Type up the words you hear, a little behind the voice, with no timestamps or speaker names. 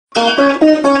So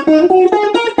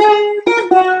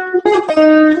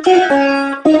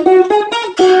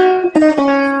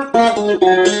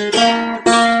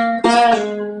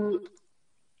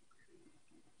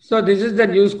this is the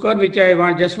new score which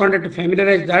I just wanted to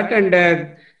familiarize that,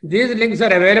 and these links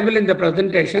are available in the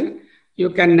presentation.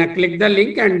 You can click the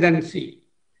link and then see.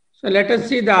 So let us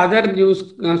see the other new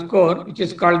score, which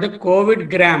is called the COVID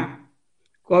gram.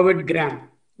 COVID gram,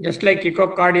 just like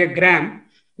echocardiogram,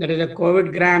 there is a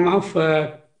COVID gram of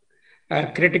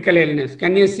critical illness.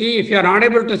 Can you see? If you are not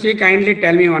able to see, kindly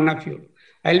tell me, one of you.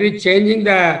 I'll be changing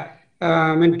the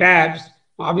tabs.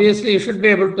 Obviously, you should be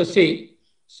able to see.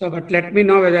 So, but let me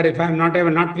know whether if I'm not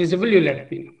visible, you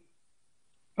let me know.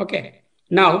 Okay.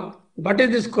 Now, what is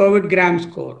this COVID gram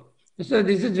score? So,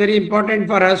 this is very important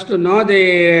for us to know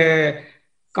the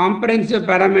comprehensive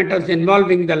parameters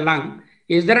involving the lung.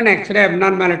 Is there an X-ray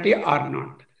abnormality or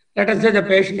not? Let us say the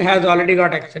patient has already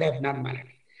got X-ray abnormality.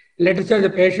 Let us say the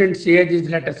patient's age is,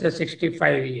 let us say,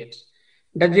 65 years.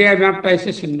 Does he have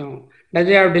hepatitis? No. Does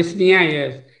he have dyspnea?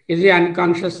 Yes. Is he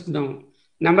unconscious? No.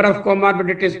 Number of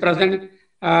comorbidities present,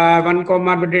 one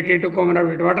comorbidity, two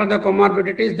comorbidity. What are the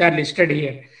comorbidities? They are listed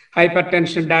here.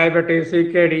 Hypertension, diabetes,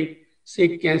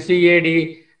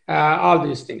 CKD, CAD, all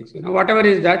these things. Whatever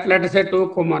is that, let us say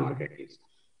 2 comorbidities.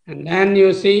 And then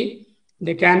you see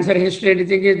the cancer history,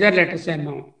 anything is there, let us say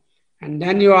no. And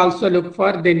then you also look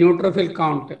for the neutrophil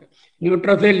count,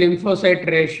 neutrophil lymphocyte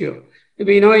ratio.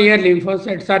 We know here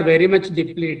lymphocytes are very much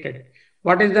depleted.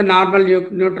 What is the normal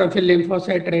neutrophil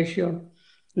lymphocyte ratio?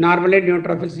 Normally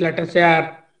neutrophils, let us say,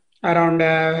 are around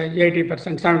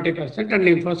 80%, 70%, and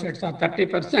lymphocytes are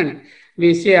 30%.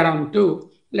 We see around 2.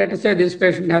 Let us say this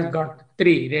patient has got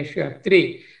 3, ratio of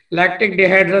 3. Lactic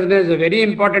dehydrogenase is a very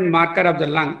important marker of the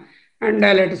lung. And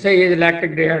let us say his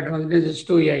lactic dehydrogenase is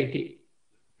 280,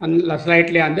 and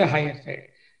slightly on the higher side.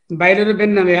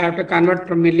 Bilirubin, we have to convert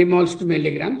from millimoles to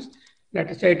milligrams. Let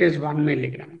us say it is 1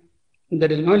 milligram.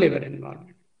 There is no liver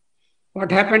involvement. What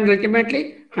happened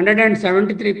ultimately?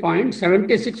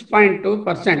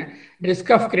 173.76.2%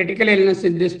 risk of critical illness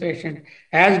in this patient,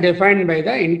 as defined by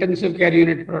the intensive care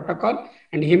unit protocol,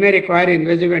 and he may require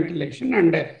invasive ventilation,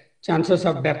 and chances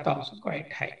of death also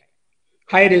quite high.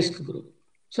 High risk group.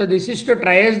 So this is to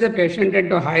triage the patient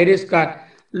into high risk or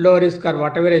low risk or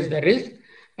whatever is the risk.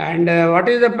 And what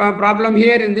is the problem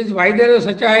here in this? Why there is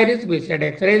such a high risk? We said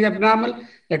X-ray is abnormal.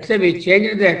 Let's say we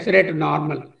changed the X-ray to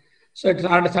normal. So it's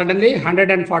suddenly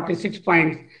 146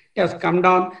 points. It has come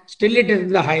down. Still it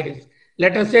is the high risk.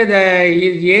 Let us say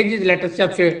his age is, let us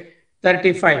say,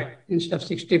 35 instead of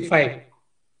 65.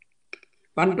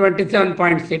 127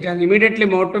 points. It has immediately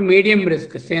moved to medium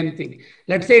risk. Same thing.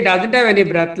 Let's say he doesn't have any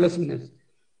breathlessness.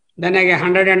 Then again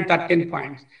 113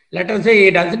 points. Let us say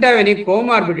he doesn't have any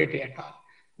comorbidity at all.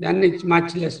 Then it's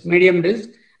much less, medium risk.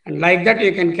 And like that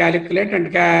you can calculate,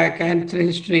 and cancer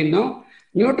history, no.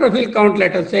 Neutrophil count,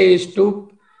 let us say, is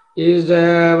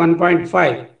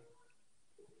 1.5.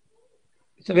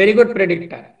 It's a very good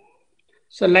predictor.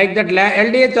 So like that,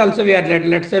 LDH also we are,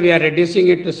 let's say we are reducing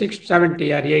it to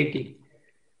 670 or 80.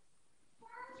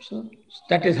 So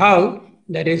that is how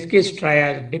the risk is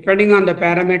triaged. Depending on the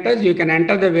parameters, you can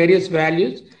enter the various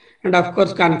values, and of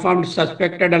course confirmed,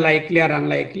 suspected, likely or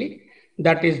unlikely.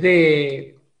 That is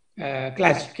the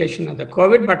classification of the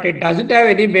COVID, but it doesn't have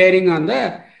any bearing on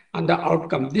the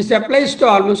outcome. This applies to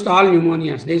almost all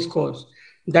pneumonias, these scores.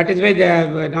 That is why they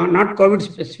are not COVID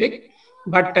specific,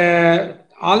 but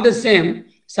all the same,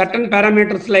 certain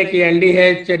parameters like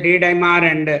LDH, D-dimer,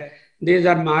 and these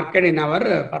are marked in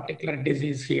our particular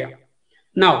disease here.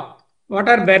 Now, what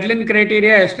are Berlin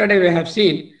criteria? Yesterday we have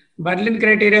seen Berlin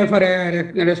criteria for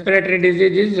respiratory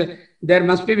diseases. There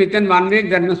must be within 1 week,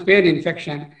 there must be an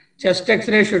infection. Chest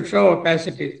X-ray should show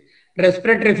opacities.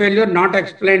 Respiratory failure not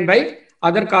explained by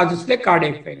other causes like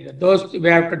cardiac failure. Those we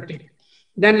have to take.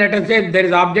 Then let us say there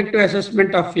is objective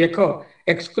assessment of echo,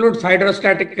 excludes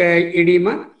hydrostatic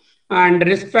edema, and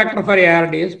risk factor for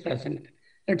ARD is present.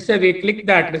 Let's say we click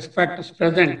that risk factor is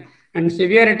present, and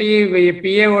severity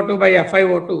PaO2 by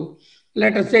FiO2,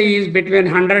 let us say is between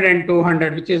 100 and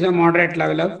 200, which is a moderate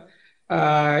level of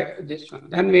this one.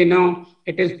 Then we know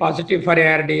it is positive for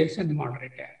ARDS and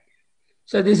moderate ARDS.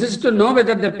 So this is to know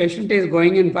whether the patient is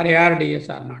going in for ARDS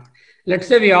or not. Let's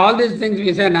say all these things,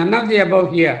 we say none of the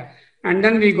above here, and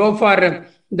then we go for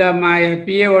my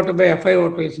PaO2 by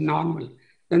FiO2 is normal.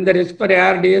 Then the risk for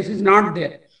ARDS is not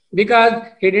there, because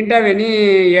he didn't have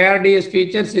any ARDS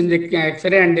features in the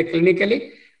X-ray and the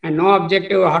clinically, and no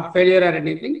objective heart failure or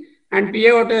anything. And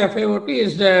PaO2, FiO2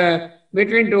 is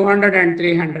between 200 and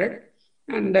 300,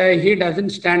 and he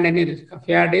doesn't stand any risk of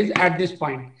ARDS at this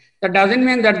point. That doesn't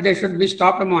mean that they should be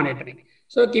stopped monitoring.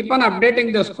 So keep on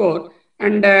updating the score,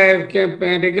 and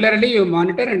regularly you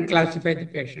monitor and classify the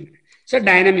patient. It's a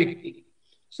dynamic thing.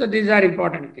 So these are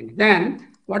important things. Then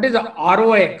what is the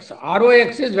ROX?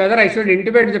 ROX is whether I should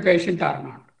intubate the patient or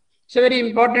not. It's a very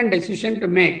important decision to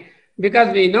make,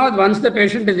 because we know once the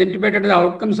patient is intubated, the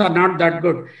outcomes are not that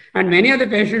good. And many of the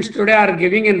patients today are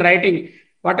giving in writing,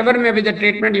 whatever may be the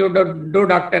treatment you do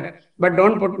doctor, but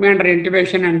don't put me under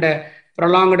intubation and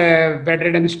prolonged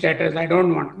bedridden status. I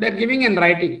don't want. They're giving in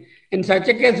writing. In such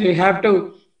a case, we have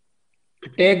to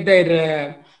take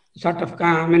their sort of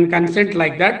consent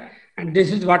like that. And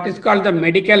this is what is called the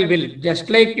medical will. Just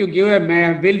like you give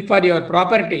a will for your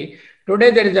property,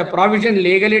 today there is a provision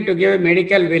legally to give a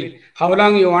medical will. How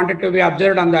long you want it to be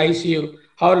observed on the ICU,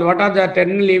 what are the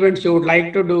terminal events you would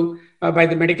like to do by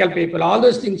the medical people. All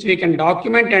those things we can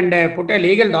document and put a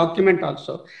legal document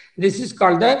also. This is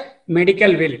called the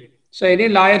medical will. So any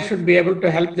lawyer should be able to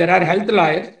help. There are health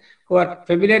lawyers who are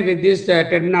familiar with these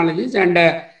terminologies, and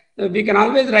we can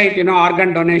always write,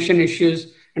 organ donation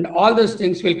issues, and all those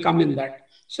things will come in that.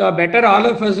 So better all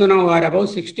of us, who are above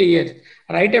 60 years,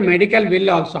 write a medical will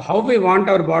also, how we want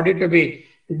our body to be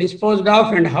disposed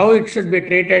of and how it should be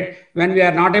treated when we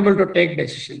are not able to take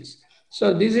decisions.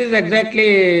 So this is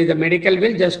exactly the medical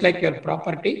will, just like your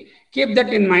property. Keep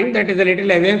that in mind. That is a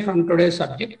little away from today's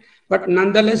subject, but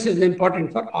nonetheless is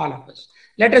important for all of us.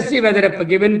 Let us see whether a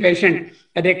given patient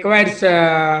requires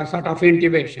sort of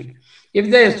intubation. If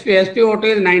the SpO2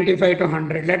 is 95 to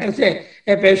 100, let us say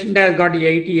a patient has got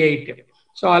 88.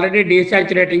 So already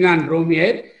desaturating on room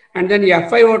air, and then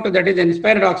FiO2, that is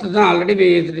inspired oxygen, already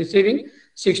he is receiving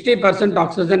 60%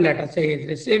 oxygen, let us say he is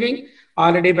receiving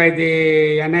already by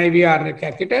the NIV or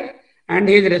catheter, and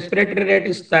his respiratory rate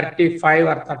is 35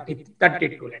 or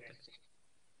 32, let us say.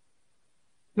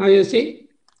 Now you see,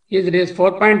 his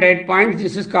 4.8 points,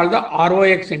 this is called the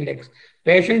ROX index.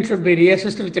 Patient should be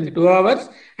reassessed within 2 hours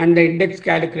and the index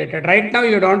calculated. Right now,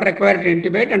 you don't require to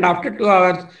intubate, and after 2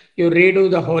 hours, you redo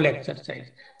the whole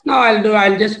exercise. Now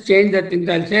I'll just change the things.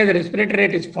 I'll say the respiratory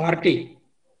rate is 40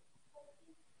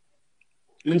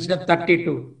 instead of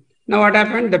 32. Now what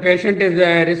happened? The patient is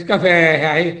risk of a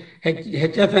high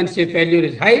HFNC failure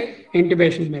is high,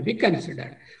 intubation may be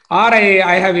considered. Or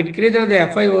I have increased the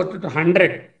FiO2 to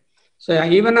 100. So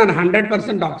even on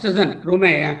 100% oxygen, room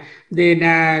air,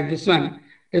 this one,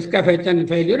 risk of HFNC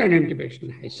failure and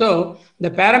intubation high. So the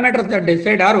parameters that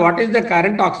decide are what is the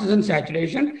current oxygen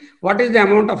saturation, what is the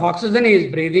amount of oxygen he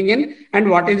is breathing in, and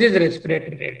what is his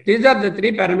respiratory rate. These are the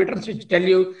 3 parameters which tell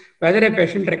you whether a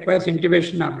patient requires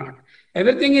intubation or not.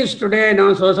 Everything is today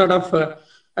now so sort of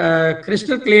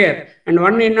crystal clear, and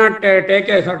one need not take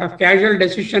a sort of casual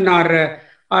decision or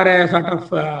a sort of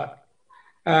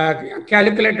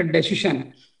calculated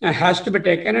decision. Has to be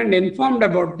taken and informed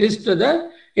about this to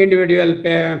the individual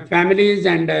families,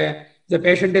 and the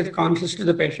patient is conscious to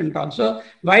the patient also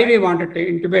why we wanted to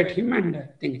intubate him and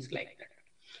things like that.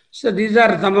 So these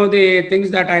are some of the things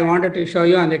that I wanted to show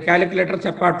you on the calculators,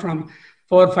 apart from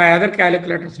 4 or 5 other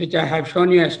calculators which I have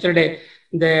shown you yesterday.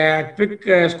 The quick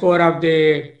score of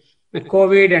the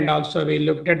COVID, and also we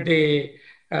looked at the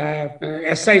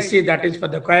SIC, that is for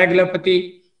the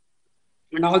coagulopathy,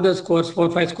 and all the scores, 4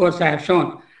 or 5 scores I have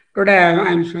shown. Today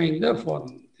I am showing the 4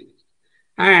 things.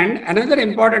 And another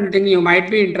important thing you might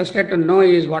be interested to know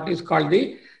is what is called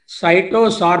the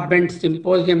cytosorbent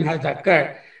symposium has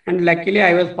occurred. And luckily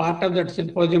I was part of that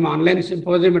symposium, online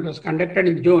symposium. It was conducted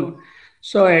in June.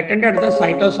 So I attended the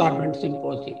cytosorbent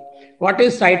symposium. What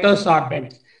is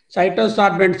cytosorbents?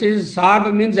 Cytosorbents is,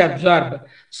 sorb means absorb,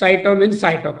 cyto means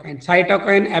cytokine.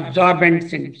 Cytokine absorbent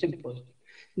symposium.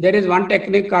 There is one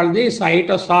technique called the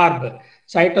cytosorb.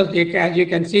 As you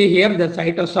can see here, the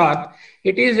cytosorb,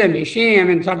 it is a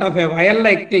machine, sort of a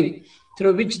vial-like thing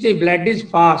through which the blood is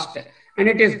passed, and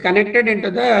it is connected into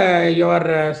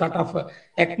your sort of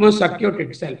ECMO circuit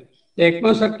itself. The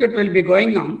ECMO circuit will be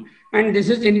going on, and this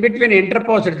is in between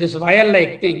interposed, this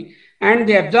vial-like thing, and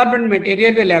the absorbent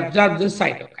material will absorb the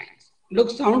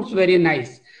cytokines. Sounds very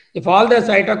nice. If all the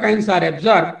cytokines are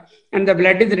absorbed and the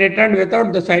blood is returned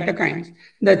without the cytokines,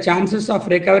 the chances of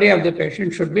recovery of the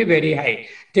patient should be very high.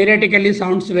 Theoretically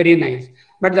sounds very nice.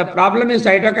 But the problem is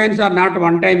cytokines are not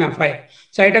one-time affair.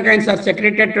 Cytokines are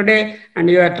secreted today and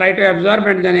you try to absorb,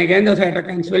 and then again the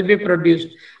cytokines will be produced.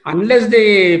 Unless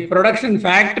the production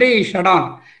factory is shut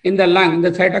down in the lung,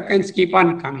 the cytokines keep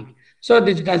on coming. So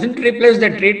this doesn't replace the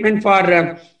treatment for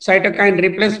cytokine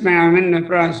replacement,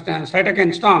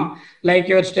 cytokine storm, like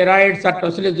your steroids or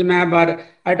tocilizumab or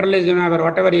itolizumab or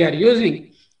whatever you are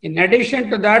using. In addition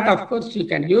to that, of course, you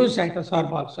can use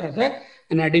cytosorb also as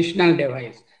an additional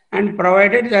device. and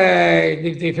provided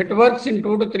if it works in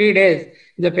 2 to 3 days,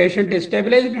 the patient is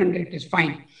stabilized and it is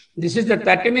fine. This is the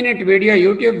 30-minute video,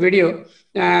 YouTube video.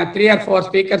 3 or 4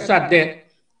 speakers are there.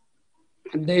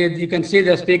 You can see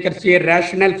the speakers here.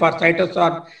 Rationale for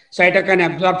cytokine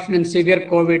absorption in severe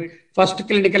COVID. First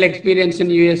clinical experience in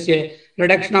USA.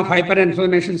 Reduction of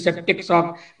hyperinflammation, septic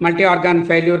shock, multi-organ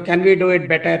failure. Can we do it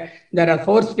better? There are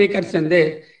 4 speakers in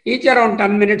this. Each around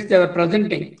 10 minutes they were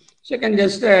presenting. So you can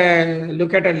just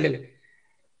look at a little.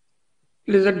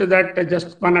 Listen to that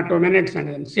just 1 or 2 minutes and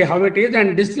then see how it is.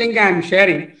 And this link I am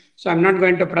sharing. So I'm not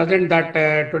going to present that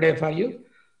today for you,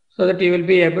 so that you will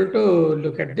be able to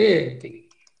look at the thing.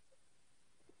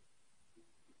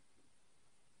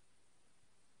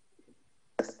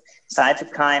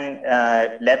 Cytokine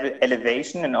level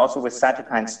elevation and also with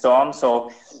cytokine storm,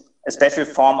 so a special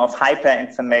form of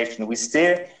hyperinflammation. We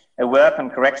still work on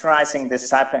characterizing this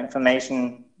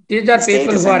hyperinflammation. These are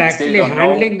people who are actually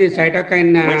handling the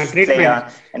cytokine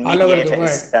treatment all over the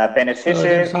world. Beneficial. So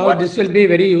that's how this will be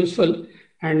very useful.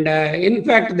 And in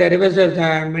fact, there was a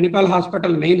Manipal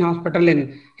hospital, main hospital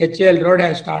in HAL Road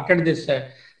has started this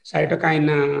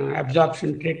cytokine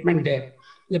absorption treatment there.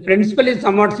 The principle is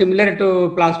somewhat similar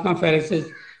to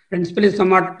plasmapheresis. Principle is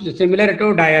somewhat similar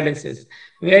to dialysis,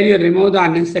 where you remove the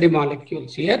unnecessary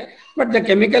molecules here, but the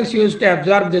chemicals used to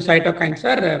absorb the cytokines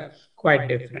are quite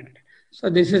different. So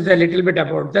this is a little bit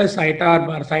about the CyTorb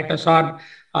or CytoSorb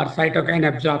or cytokine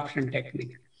absorption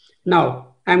technique. Now,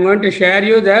 I'm going to share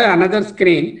you another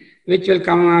screen, which will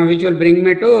bring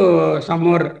me to some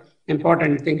more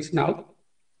important things now.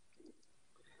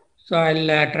 So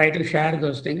I'll try to share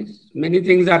those things. Many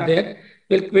things are there.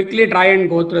 We'll quickly try and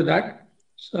go through that.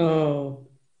 So,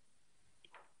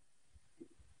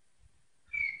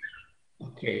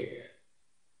 okay.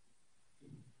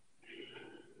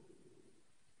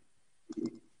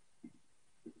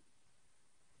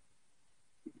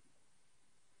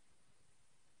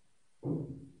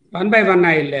 One by one,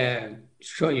 I'll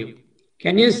show you.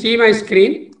 Can you see my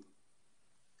screen?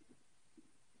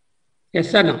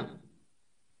 Yes or no?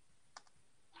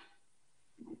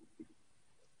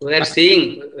 We are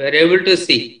seeing, we are able to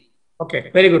see.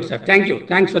 Okay, very good, sir. Thank you.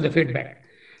 Thanks for the feedback.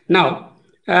 Now,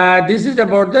 this is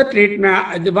about the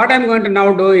treatment. What I'm going to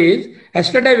now do is,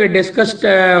 yesterday we discussed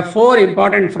 4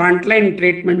 important frontline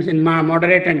treatments in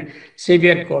moderate and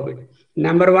severe COVID.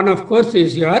 Number 1, of course,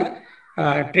 is your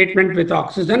treatment with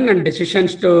oxygen and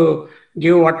decisions to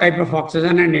give what type of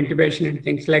oxygen and intubation and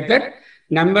things like that.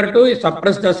 Number 2 is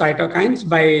suppress the cytokines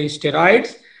by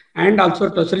steroids and also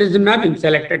tocilizumab in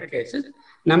selected cases.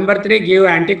 Number 3, give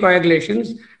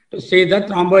anticoagulations to see that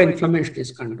thromboinflammation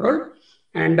is controlled.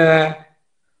 And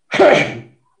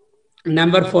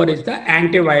number 4 is the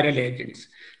antiviral agents.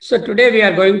 So today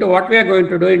what we are going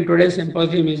to do in today's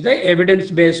symposium is the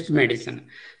evidence-based medicine.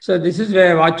 So this is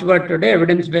the watchword today,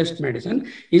 evidence-based medicine.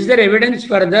 Is there evidence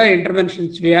for the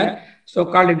interventions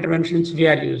so-called interventions we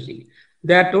are using?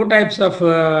 There are 3 types of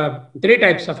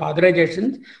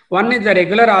authorizations. One is the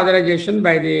regular authorization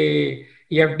by the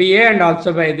FDA and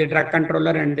also by the drug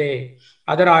controller and the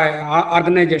other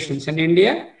organizations in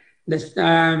India,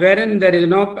 wherein there is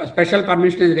no special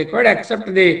permission is required except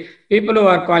the people who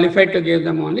are qualified to give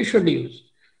them only should use.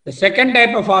 The second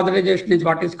type of authorization is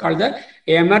what is called the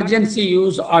emergency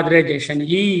use authorization,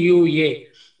 EUA.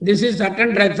 This is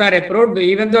certain drugs are approved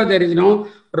even though there is no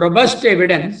robust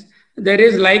evidence. There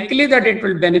is likely that it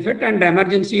will benefit and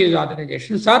emergency use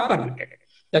authorizations are permitted.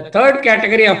 The third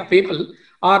category of people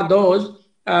are those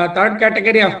third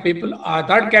category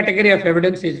of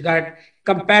evidence is that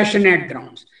compassionate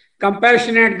grounds.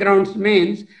 Compassionate grounds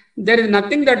means there is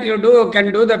nothing that you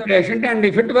can do the patient, and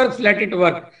if it works, let it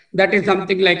work. That is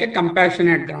something like a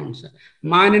compassionate grounds.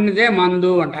 Maninide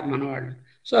mandu antar manavadu.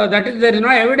 So that is, there is no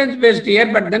evidence based here,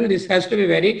 but then this has to be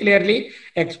very clearly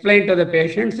explained to the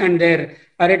patients, and their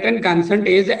written consent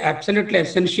is absolutely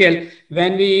essential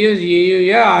when we use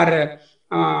EUA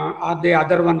or the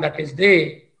other one, that is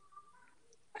the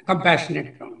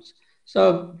compassionate grounds.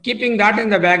 So keeping that in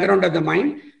the background of the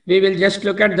mind, we will just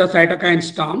look at the cytokine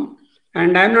storm.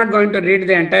 And I'm not going to read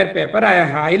the entire paper. I have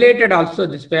highlighted also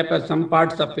this paper, some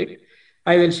parts of it.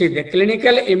 I will see the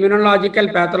clinical,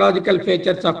 immunological, pathological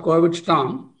features of COVID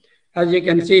storm. As you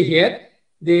can see here,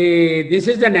 this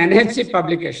is an NHC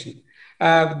publication.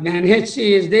 NHC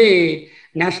is the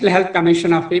National Health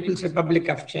Commission of People's Republic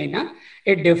of China.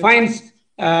 It defines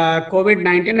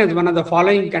COVID-19 as one of the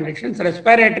following conditions: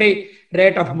 respiratory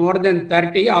rate of more than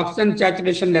 30, oxygen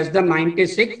saturation less than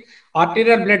 96,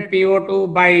 arterial blood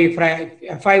PO2 by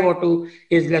FiO2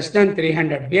 is less than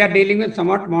 300. We are dealing with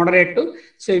somewhat moderate to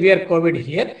severe COVID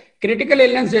here. Critical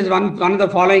illness is one of the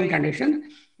following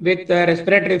conditions: with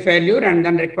respiratory failure and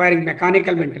then requiring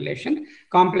mechanical ventilation,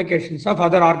 complications of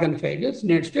other organ failures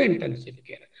needs to intensive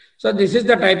care. So this is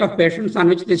the type of patients on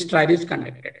which this trial is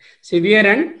conducted. Severe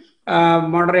and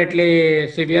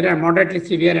moderately severe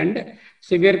and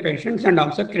severe patients, and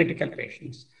also critical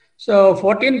patients. So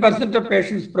 14% of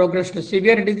patients progress to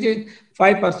severe disease,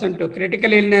 5% to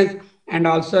critical illness, and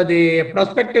also the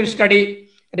prospective study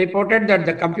reported that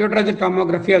the computerized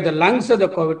tomography of the lungs of the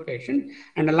COVID patient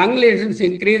and the lung lesions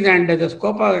increase and the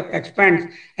scope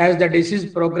expands as the disease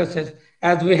progresses.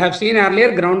 As we have seen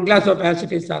earlier, ground glass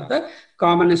opacities are the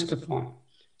commonest form.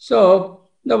 So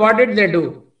what did they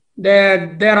do?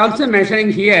 They are also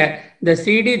measuring here the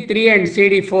CD3 and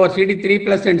CD4, CD3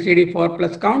 plus and CD4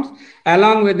 plus counts,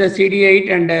 along with the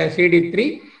CD8 and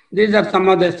CD3. These are some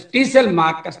of the T-cell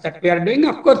markers that we are doing.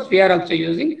 Of course, we are also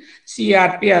using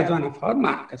CRP as one of our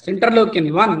markers.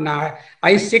 Interleukin-1,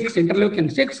 I6,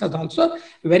 interleukin-6 is also a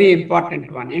very important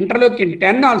one.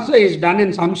 Interleukin-10 also is done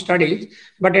in some studies,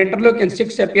 but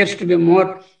interleukin-6 appears to be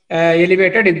more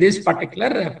elevated in this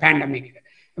particular pandemic.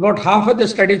 About half of the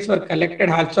studies were collected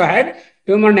also had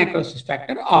tumor necrosis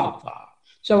factor alpha.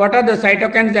 So what are the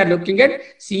cytokines they are looking at?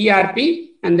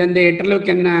 CRP and then the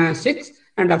interleukin-6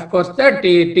 and of course the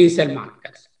T cell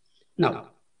markers. Now,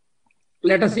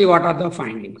 let us see what are the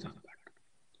findings of that.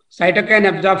 Cytokine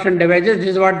absorption devices, this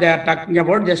is what they are talking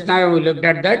about. Just now we looked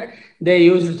at that. They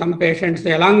used some patients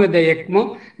along with the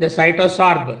ECMO, the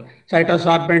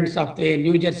cytosorbents of the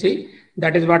New Jersey.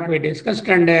 That is what we discussed.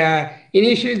 And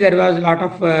initially there was a lot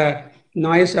of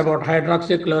noise about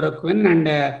hydroxychloroquine and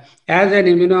as an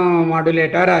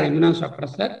immunomodulator or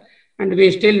immunosuppressor. And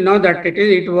we still know that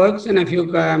it works in a few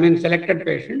selected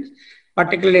patients,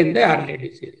 particularly in the early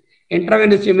disease.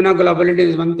 Intravenous immunoglobulin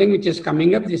is one thing which is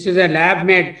coming up. This is a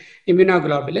lab-made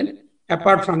immunoglobulin,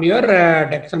 apart from your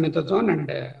dexamethasone and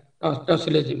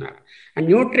tocilizumab. And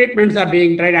new treatments are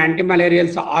being tried,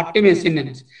 antimalarials,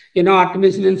 artemisinin.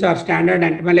 Artemisinin are standard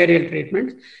antimalarial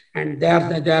treatments, and they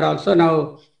are also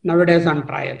nowadays on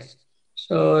trials.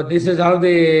 So this is how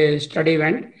the study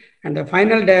went. And the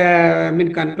final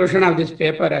conclusion of this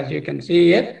paper, as you can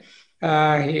see here,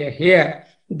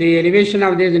 the elevation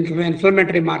of these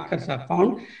inflammatory markers are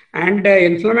found, and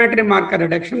inflammatory marker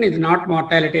reduction is not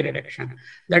mortality reduction.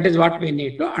 That is what we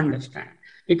need to understand.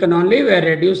 We can only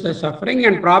reduce the suffering,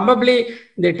 and probably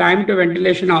the time to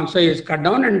ventilation also is cut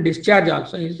down, and discharge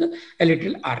also is a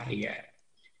little earlier.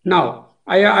 Now,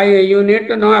 you need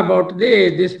to know about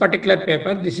this particular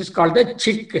paper. This is called the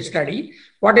CHIC study.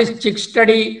 What is CHIC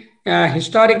study?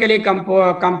 Historical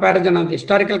comparison of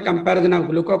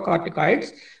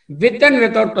glucocorticoids with and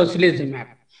without tocilizumab.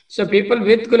 So people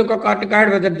with glucocorticoid,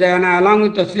 whether they are along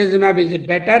with tocilizumab, is it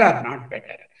better or not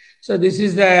better? So this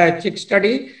is the CHIC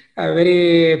study, a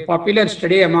very popular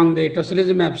study among the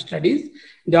tocilizumab studies.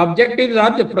 The objectives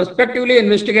are to prospectively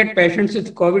investigate patients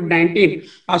with COVID-19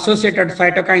 associated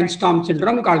cytokine storm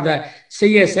syndrome called the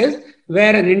CSS,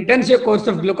 where an intensive course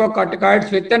of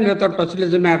glucocorticoids with and without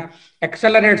tocilizumab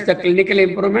accelerates the clinical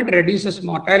improvement, reduces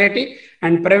mortality,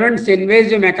 and prevents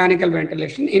invasive mechanical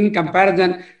ventilation in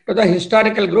comparison to the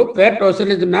historical group where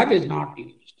tocilizumab is not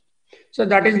used. So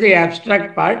that is the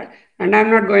abstract part, and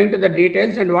I'm not going to the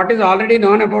details. And what is already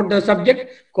known about the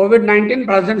subject, COVID-19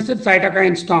 presents with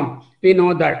cytokine storm. We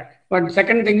know that. But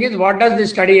second thing is, what does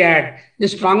this study add?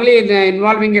 This strongly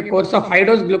involving a course of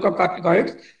high-dose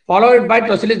glucocorticoids followed by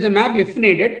tocilizumab, if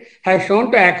needed, has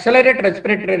shown to accelerate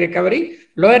respiratory recovery,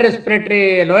 lower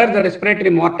the respiratory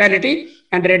mortality,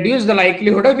 and reduce the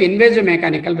likelihood of invasive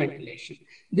mechanical ventilation.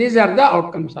 These are the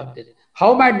outcomes of this.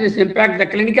 How might this impact the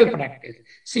clinical practice?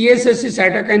 CSSC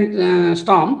cytokine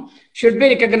storm should be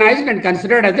recognized and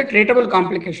considered as a treatable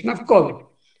complication of COVID.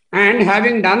 And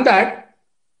having done that,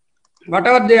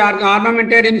 whatever the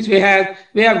armamentariums we have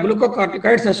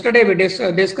glucocorticoids. Yesterday we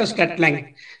discussed at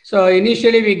length. So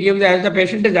initially we give, as the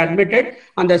patient is admitted,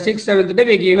 on the 6th, 7th day,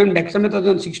 we give him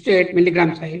dexamethasone 6 to 8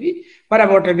 milligrams IV for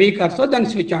about a week or so, then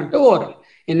switch on to oral.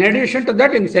 In addition to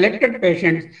that, in selected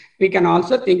patients, we can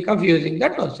also think of using the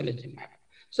tocilizumab.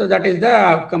 So that is the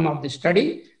outcome of the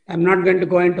study. I'm not going to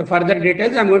go into further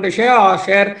details. I'm going to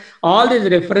share all these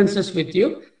references with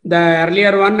you. The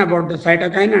earlier one about the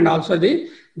cytokine, and also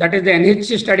that is the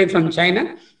NHC study from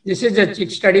China. This is a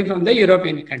CHIC study from the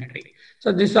European country.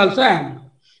 So this also I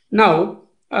am. Now,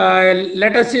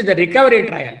 let us see the recovery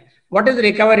trial. What is the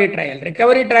recovery trial?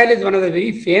 Recovery trial is one of the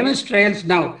very famous trials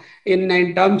now in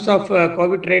terms of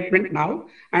COVID treatment now.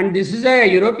 And this is a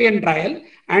European trial.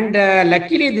 And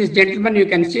luckily, this gentleman, you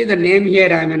can see the name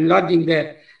here, I'm enlarging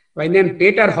there, by name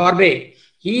Peter Horbe.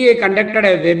 He conducted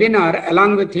a webinar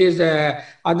along with his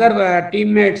other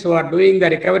teammates who are doing the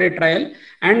recovery trial.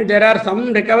 And there are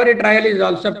some recovery trial is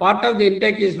also part of the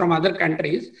intake is from other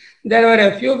countries. There were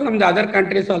a few from the other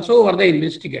countries also who were the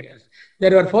investigators.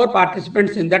 There were 4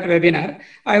 participants in that webinar.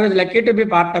 I was lucky to be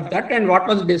part of that. And what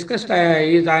was discussed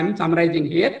is I am summarizing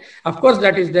here. Of course,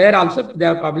 that is there also. They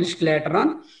are published later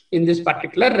on in this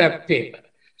particular paper.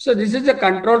 So this is a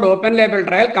controlled open label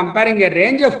trial comparing a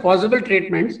range of possible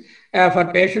treatments for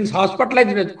patients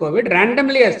hospitalized with COVID,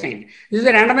 randomly assigned. This is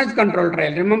a randomized control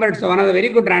trial. Remember, it's one of the very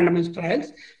good randomized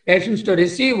trials. Patients to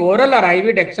receive oral or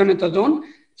IV dexamethasone,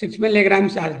 6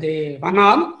 milligrams as the 1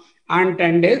 arm on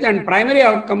 10 days. And primary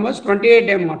outcome was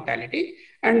 28-day mortality.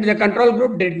 And the control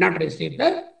group did not receive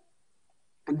the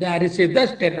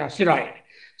steroid.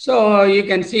 So you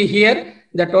can see here,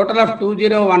 the total of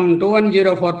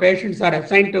 2104 patients are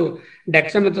assigned to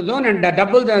dexamethasone, and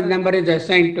double the number is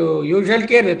assigned to usual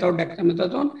care without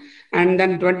dexamethasone, and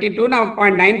then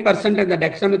 22.9% in the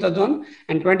dexamethasone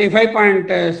and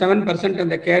 25.7% in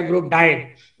the care group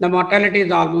died. The mortality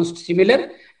is almost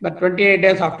similar, but 28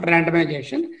 days after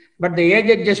randomization. But the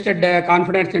age-adjusted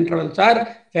confidence intervals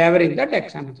are favoring the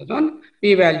dexamethasone.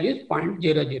 P-value is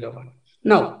 0.001.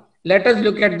 Now, let us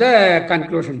look at the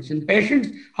conclusions. In patients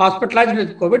hospitalized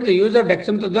with COVID, the use of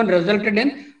dexamethasone resulted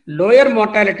in lower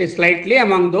mortality slightly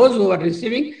among those who were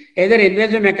receiving either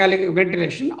invasive mechanical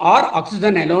ventilation or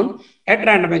oxygen alone at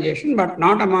randomization, but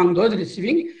not among those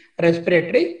receiving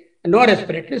no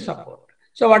respiratory support.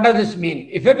 So what does this mean?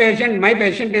 If my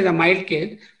patient is a mild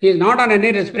case, he is not on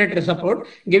any respiratory support,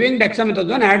 giving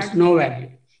dexamethasone adds no value.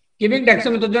 Giving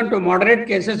dexamethasone to moderate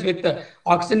cases with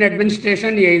oxygen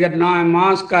administration, either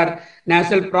mask or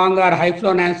nasal prong or high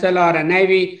flow nasal or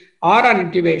NIV or on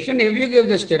intubation, if you give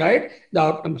the steroid, the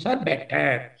outcomes are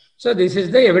better. So this is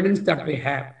the evidence that we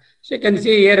have. So you can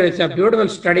see here it's a beautiful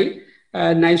study.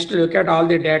 Nice to look at all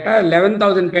the data.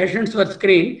 11,000 patients were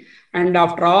screened, and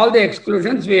after all the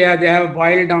exclusions, they have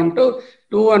boiled down to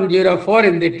 2104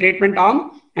 in the treatment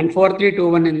arm and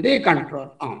 4321 in the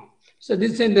control arm. So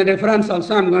this is the reference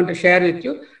also I'm going to share with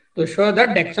you to show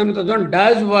that dexamethasone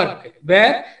does work,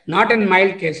 where not in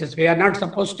mild cases. We are not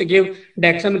supposed to give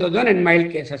dexamethasone in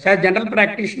mild cases. As general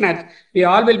practitioners, we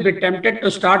all will be tempted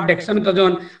to start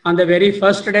dexamethasone on the very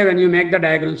first day when you make the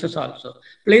diagnosis also.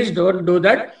 Please don't do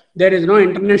that. There is no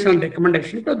international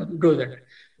recommendation to do that.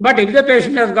 But if the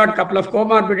patient has got a couple of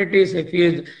comorbidities, if he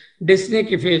is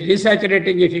dyspneic, if he is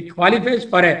desaturating, if he qualifies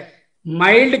for a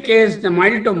mild case, the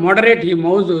mild to moderate, he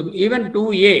moves even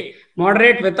 2A,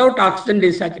 moderate without oxygen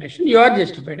desaturation, you are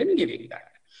justified in giving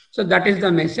that. So that is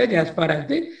the message as far as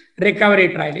the recovery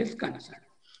trial is concerned.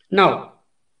 Now,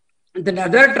 the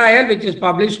other trial which is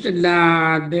published,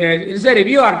 there is a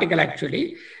review article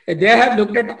actually. They have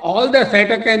looked at all the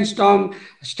cytokine storm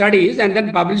studies and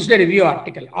then published a review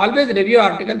article. Always review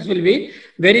articles will be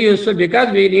very useful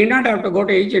because we need not have to go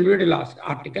to each individual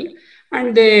article.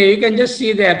 And you can just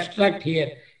see the abstract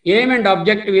here. Aim and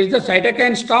objective is the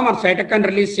cytokine storm or cytokine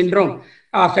release syndrome,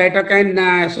 or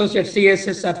cytokine associated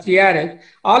CSS or CRS,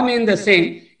 all mean the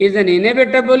same, is an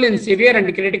inevitable in severe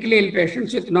and critically ill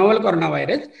patients with novel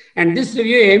coronavirus. And this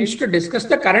review aims to discuss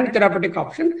the current therapeutic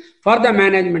option for the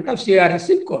management of CRS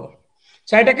in COVID.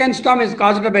 Cytokine storm is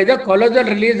caused by the colosal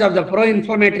release of the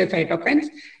pro-inflammatory cytokines,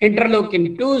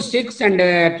 interleukin 2, 6, and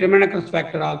triminoculus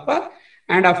factor alpha.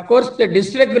 And of course, the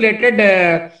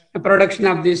dysregulated production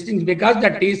of these things because the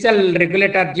T cell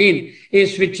regulator gene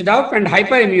is switched off and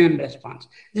hyperimmune response.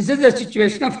 This is the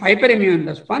situation of hyperimmune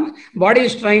response. Body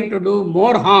is trying to do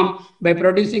more harm by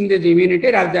producing this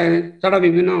immunity rather than sort of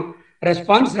immuno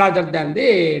response rather than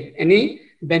any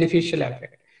beneficial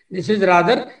effect. This is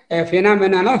rather a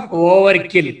phenomenon of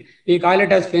overkill. We call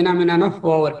it as phenomenon of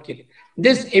overkill.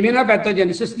 This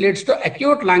immunopathogenesis leads to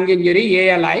acute lung injury,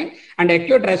 ALI, and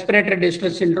acute respiratory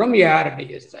distress syndrome,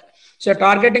 ARDS. So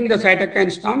targeting the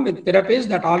cytokine storm with therapies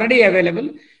that are already available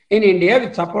in India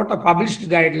with support of published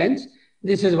guidelines.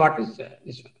 This is what is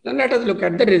this one. Then let us look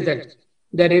at the results.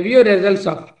 The review results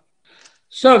of.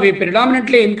 So we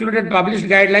predominantly included published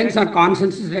guidelines or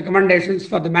consensus recommendations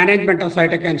for the management of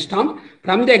cytokine storm.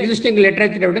 From the existing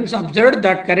literature evidence observed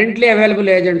that currently available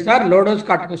agents are low-dose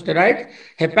corticosteroids.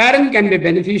 Heparin can be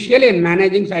beneficial in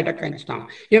managing cytokine storm.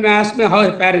 You may ask me how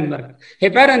heparin works.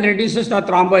 Heparin reduces the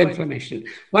thromboinflammation.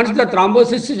 Once the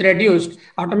thrombosis is reduced,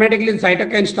 automatically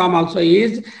cytokine storm also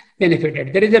is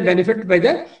benefited. There is a benefit by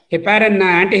the heparin,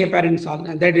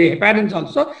 anti-heparins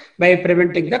also by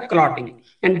preventing the clotting.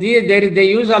 And they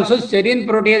use also serine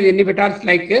protease inhibitors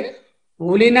like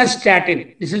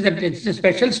ulinastatin. This is a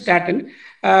special statin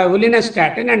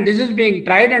ulinistatin, and this is being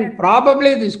tried, and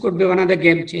probably this could be one of the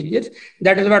game changers.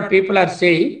 That is what people are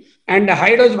saying. And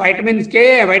high dose vitamin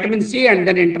K, vitamin C, and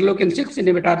then interleukin 6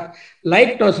 inhibitors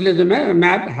like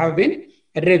tocilizumab have been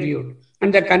reviewed.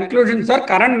 And the conclusions are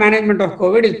current management of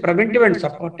COVID is preventive and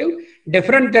supportive.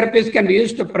 Different therapies can be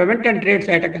used to prevent and treat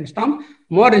cytokine storm.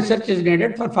 More research is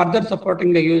needed for further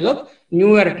supporting the use of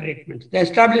newer treatments. The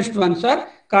established ones are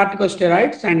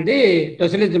corticosteroids and the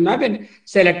tocilizumab in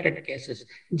selected cases.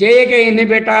 JAK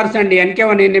inhibitors and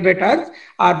NK1 inhibitors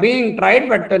are being tried,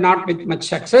 but not with much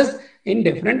success in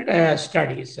different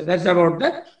studies. So that's about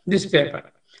this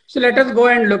paper. So let us go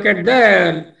and look at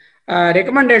the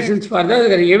recommendations for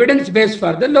the evidence base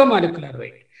for the low molecular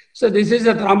weight. So this is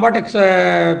a thrombotics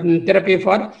therapy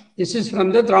for, this is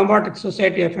from the Thrombotic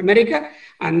Society of America,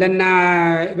 and then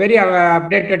very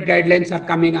updated guidelines are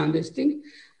coming on this thing.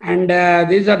 And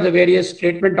these are the various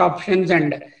treatment options,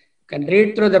 and you can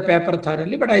read through the paper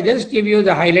thoroughly, but I just give you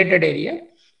the highlighted area.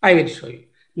 I will show you.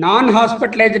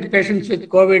 Non-hospitalized patients with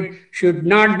COVID should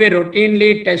not be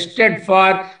routinely tested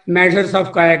for measures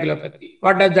of coagulopathy.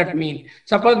 What does that mean?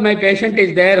 Suppose my patient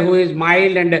is there who is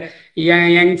mild and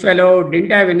young fellow,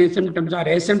 didn't have any symptoms, or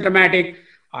asymptomatic,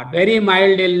 or very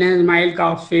mild illness, mild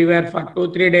cough, fever for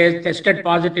 2-3 days, tested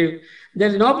positive.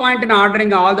 There's no point in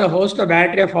ordering all the host of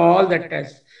battery of all the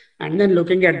tests and then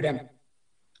looking at them.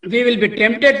 We will be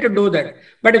tempted to do that.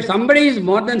 But if somebody is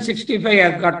more than 65,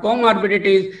 has got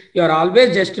comorbidities, you are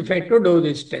always justified to do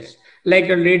this test. Like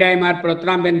D-dimer,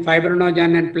 prothrombin,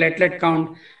 fibrinogen, and platelet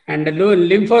count, and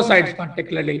lymphocytes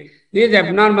particularly. These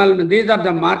are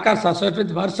the markers associated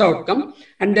with worse outcome,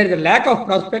 and there is a lack of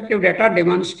prospective data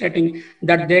demonstrating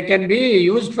that they can be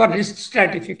used for risk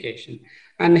stratification.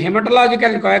 And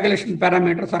hematological and coagulation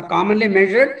parameters are commonly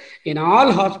measured in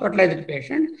all hospitalized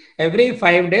patients every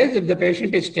 5 days if the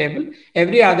patient is stable,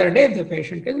 every other day if the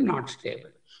patient is not stable.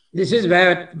 This is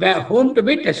where whom to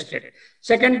be tested.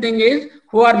 Second thing is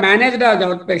who are managed as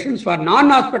outpatients. For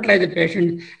non-hospitalized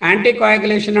patients,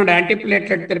 anticoagulation and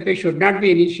antiplatelet therapy should not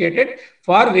be initiated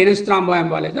for venous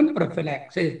thromboembolism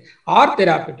prophylaxis or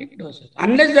therapeutic doses,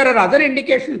 unless there are other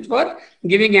indications for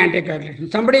giving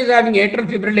anticoagulation. Somebody is having atrial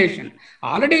fibrillation,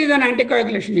 already is an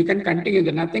anticoagulation, you can continue,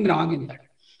 there's nothing wrong in that.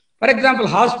 For example,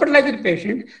 hospitalized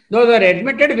patients, those who are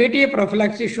admitted, VTA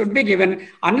prophylaxis should be given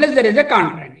unless there is a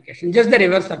contraindication, just the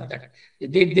reverse of that.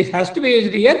 This has to be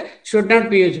used here, should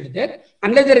not be used there.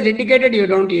 Unless there is indicated, you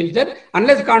don't use that.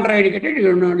 Unless contraindicated,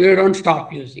 you don't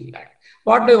stop using that.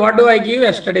 What do I give?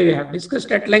 Yesterday we have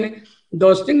discussed at length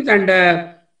those things,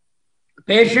 and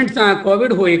patients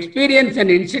COVID who experience an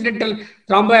incidental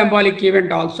thromboembolic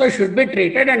event also should be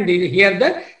treated, and here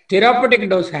the therapeutic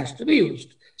dose has to be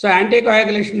used. So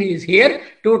anticoagulation is here,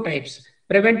 2 types,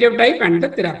 preventive type and the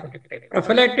therapeutic type.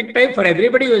 Prophylactic type for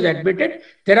everybody who is admitted,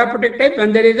 therapeutic type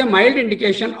when there is a mild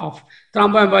indication of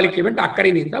thromboembolic event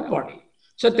occurring in the body.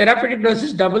 So therapeutic dose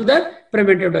is double the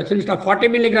preventive dose. Instead of 40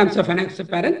 milligrams of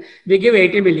enoxaparin, we give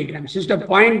 80 milligrams. Instead of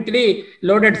 0.3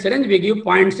 loaded syringe, we give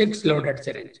 0.6 loaded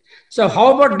syringe. So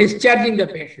how about discharging the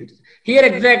patients? Here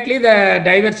exactly the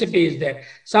diversity is there.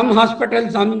 Some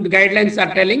hospitals, some guidelines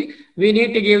are telling we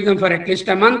need to give them for at least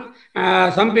a month.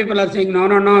 Some people are saying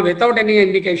no, without any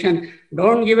indication,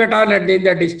 don't give it all at the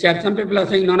discharge. Some people are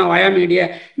saying no, via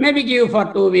media, maybe give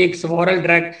for 2 weeks oral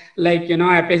drug like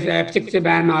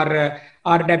apixaban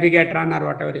or dabigatran or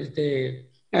whatever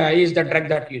is the drug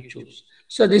that you choose.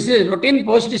 So this is routine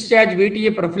post-discharge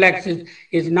VTA prophylaxis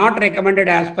is not recommended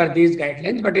as per these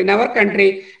guidelines, but in our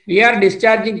country, we are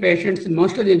discharging patients in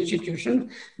most of the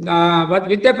institutions but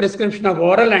with a prescription of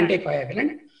oral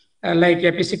anticoagulant like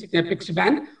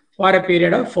apixaban for a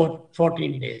period of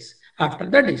 14 days after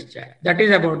the discharge. That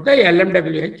is about the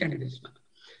LMWH and this one.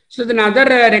 So then other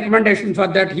recommendation for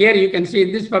that, here you can see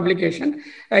in this publication,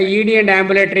 ED and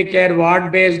ambulatory care,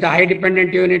 ward-based,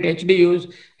 high-dependent unit,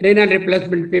 HDUs, renal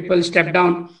replacement people, step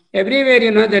down. Everywhere,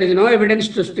 there is no evidence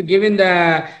to give in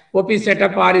the OP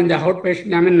setup or in the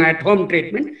outpatient, at-home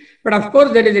treatment. But of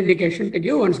course, there is indication to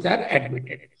give once they are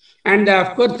admitted. And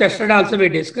of course, yesterday also we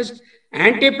discussed,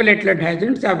 antiplatelet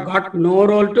agents have got no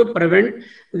role to prevent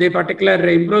the particular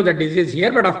improve the disease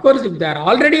here. But of course, if they are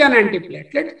already on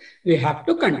antiplatelet, we have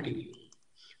to continue.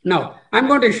 Now, I'm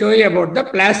going to show you about the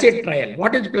PLACID trial.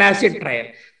 What is PLACID trial?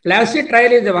 PLACID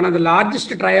trial is one of the largest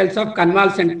trials of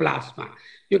convalescent plasma.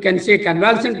 You can see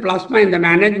convalescent plasma in the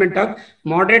management of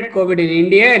moderate COVID in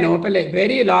India, and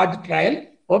very large trial,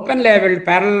 open label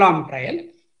parallel arm trial,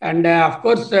 and of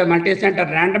course, multi-center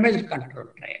randomized control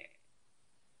trial.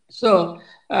 So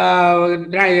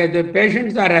the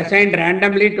patients are assigned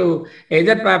randomly to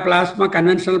either plasma,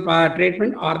 conventional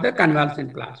treatment, or the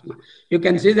convalescent plasma. You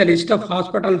can see the list of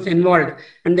hospitals involved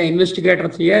and the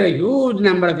investigators here. A huge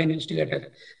number of investigators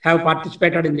have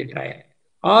participated in the trial.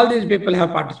 All these people have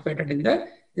participated in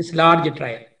this large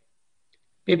trial.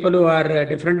 People who are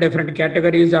different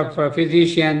categories of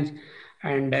physicians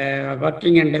and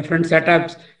working in different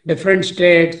setups, different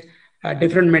states,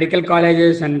 different medical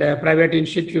colleges and private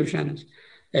institutions.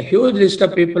 A huge list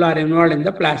of people are involved in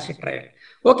the PLASTIC trial.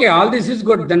 Okay, all this is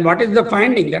good. Then what is the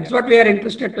finding? That's what we are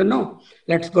interested to know.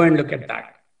 Let's go and look at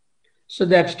that. So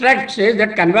the abstract says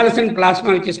that convalescent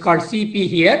plasma, which is called CP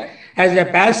here, has a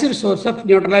passive source of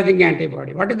neutralizing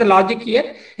antibody. What is the logic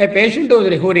here? A patient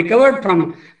who recovered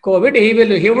from COVID,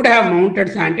 he would have mounted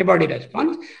antibody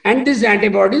response, and these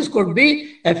antibodies could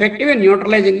be effective in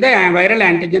neutralizing the viral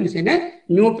antigens in a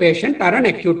new patient or an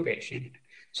acute patient.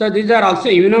 So these are also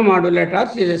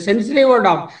immunomodulators. It's a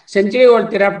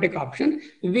century-old therapeutic option.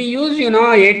 We use,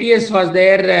 ATS was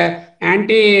there,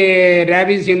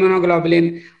 anti-rabies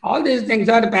immunoglobulin. All these things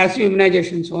are passive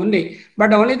immunizations only. But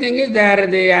the only thing is there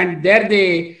the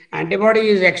antibody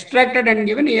is extracted and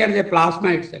given. Here the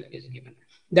plasma itself is given.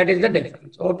 That is the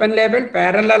difference. Open label,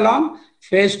 parallel arm,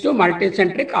 phase 2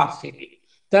 multicentric RCT.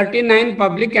 39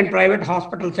 public and private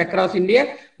hospitals across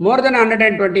India. More than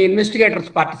 120 investigators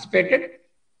participated.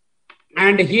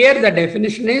 And here the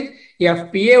definition is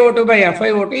FPaO2 by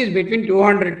FiO2 is between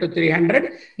 200 to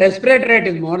 300. Respiratory rate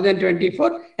is more than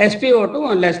 24.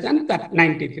 SpO2 less than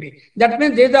 93. That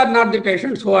means these are not the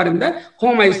patients who are in the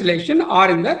home isolation or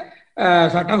in the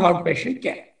sort of outpatient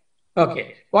care.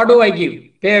 Okay, what do I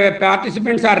give?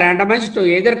 Participants are randomized to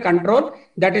either control,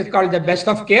 that is called the best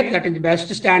of care, that is best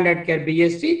standard care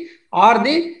BSC, or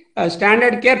the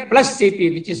standard care plus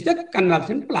CP, which is the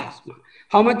convalescent plasma.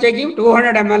 How much I give?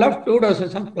 200 ml of 2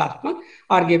 doses of plasma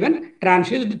are given,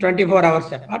 transfused 24 hours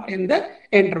apart in the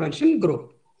intervention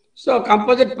group. So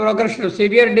composite progression of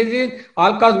severe disease,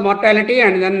 all-cause mortality,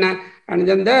 and then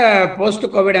the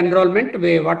post-COVID enrollment,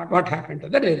 what happened to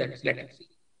the results? Let us see.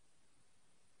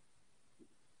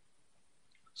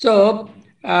 So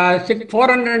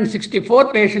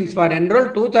 464 patients were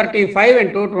enrolled, 235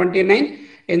 and 229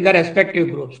 in the respective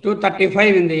groups,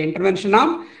 235 in the intervention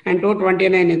arm and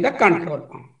 229 in the control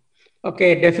arm.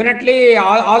 Okay, definitely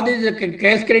all these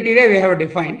case criteria we have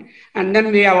defined, and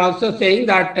then we are also saying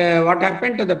that what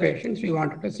happened to the patients we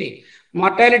wanted to see.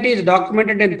 Mortality is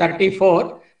documented in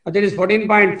 34, but there is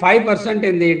 14.5%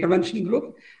 in the intervention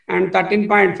group and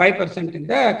 13.5% in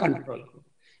the control group.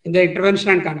 In the intervention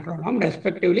and control arm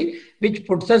respectively, which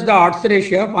puts us the odds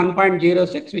ratio of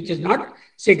 1.06, which is not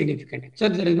significant. So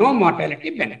there is no mortality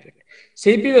benefit.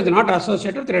 CP was not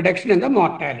associated with reduction in the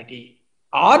mortality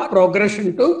or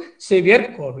progression to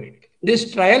severe COVID.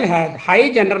 This trial has high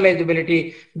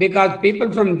generalizability because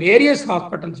people from various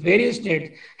hospitals, various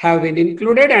states have been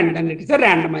included, and then it is a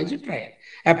randomized trial.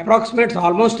 Approximates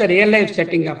almost a real life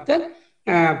setting of the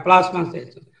plasma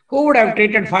cells. Who would have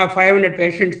treated 500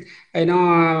 patients,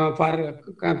 for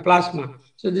plasma?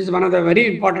 So this is one of the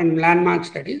very important landmark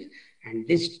studies, and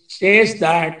this says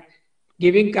that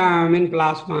giving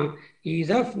plasma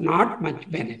is of not much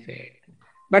benefit.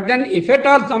 But then, if at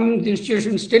all some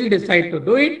institutions still decide to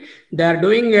do it, they are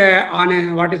doing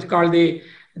on what is called the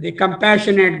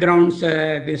compassionate grounds.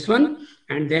 This one,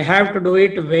 and they have to do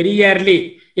it very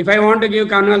early. If I want to give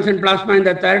convalescent plasma in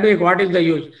the 3rd week, what is the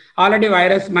use? Already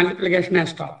virus multiplication has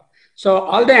stopped. So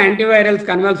all the antivirals,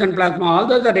 convalescent plasma, all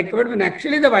those are required when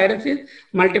actually the virus is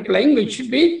multiplying, which should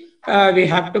be, we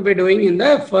have to be doing in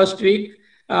the 1st week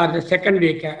or the 2nd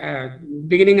week,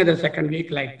 beginning of the 2nd week,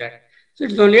 like that. So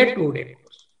it's only a 2-day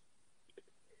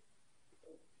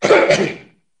course.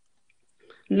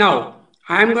 Now,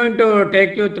 I'm going to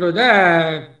take you through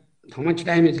the, how much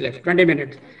time is left? 20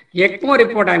 minutes. ECMO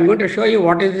report, I'm going to show you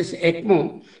what is this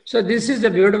ECMO. So this is a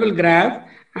beautiful graph,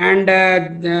 and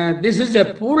this is a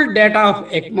pooled data of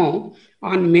ECMO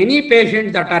on many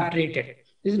patients that are treated.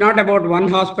 This is not about one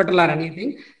hospital or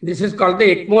anything. This is called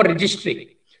the ECMO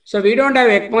registry. So we don't have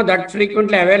ECMO that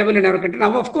frequently available in our country.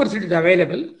 Now, of course, it is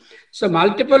available. So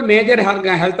multiple major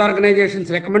health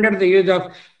organizations recommended the use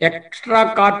of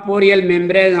extracorporeal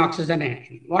membrane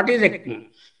oxygenation. What is ECMO?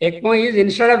 ECMO is,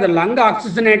 instead of the lung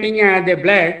oxygenating the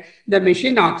blood, the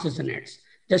machine oxygenates.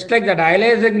 Just like the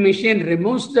dialyzing machine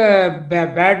removes the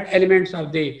bad elements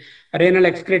of the renal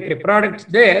excretory products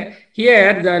there.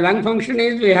 Here, the lung function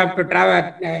is we have to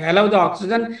travel, allow the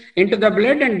oxygen into the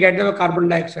blood and get the carbon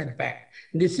dioxide back.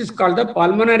 This is called the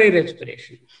pulmonary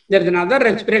respiration. There is another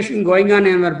respiration going on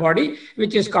in our body,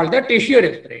 which is called the tissue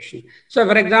respiration. So,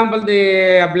 for example,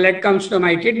 the blood comes to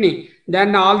my kidney,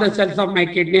 then all the cells of my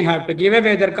kidney have to give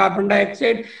away their carbon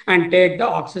dioxide and take the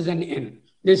oxygen in.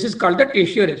 This is called the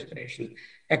tissue respiration.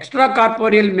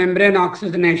 Extracorporeal membrane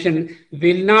oxygenation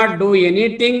will not do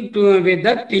anything with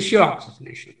the tissue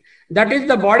oxygenation. That is,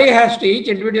 the body has to, each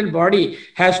individual body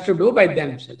has to do by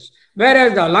themselves.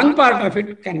 Whereas the lung part of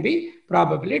it can be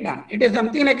probably done. It is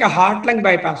something like a heart-lung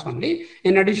bypass only.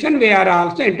 In addition, we are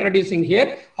also introducing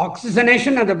here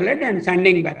oxygenation of the blood and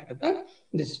sending back to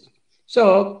this.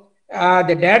 So,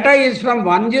 the data is from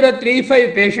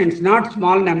 1035 patients, not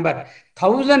small number.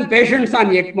 1,000 patients on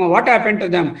ECMO. What happened to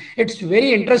them? It's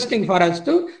very interesting for us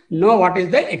to know what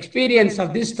is the experience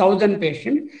of these 1,000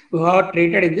 patients who are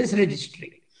treated in this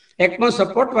registry. ECMO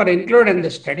support were included in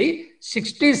the study.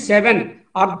 67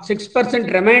 or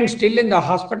 6% remained still in the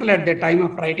hospital at the time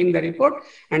of writing the report,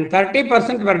 and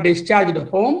 30% were discharged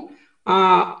home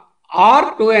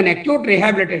or to an acute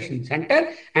rehabilitation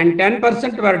center, and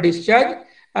 10% were discharged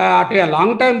to a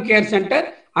long-term care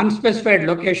center, unspecified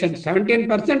location.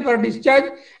 17% were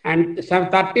discharged and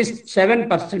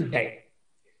 37% died.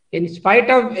 In spite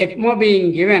of ECMO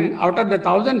being given, out of the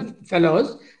 1,000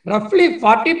 fellows, roughly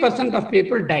 40% of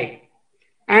people died.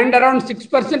 And around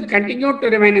 6% continued to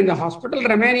remain in the hospital,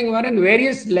 remaining were in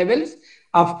various levels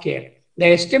of care. The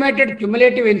estimated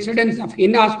cumulative incidence of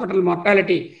in-hospital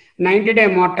mortality, 90-day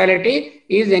mortality,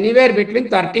 is anywhere between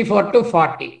 34 to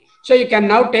 40. So you can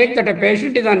now take that a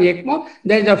patient is on ECMO,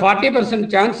 there is a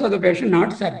 40% chance of the patient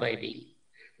not surviving.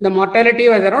 The mortality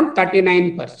was around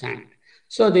 39%.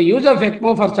 So the use of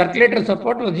ECMO for circulatory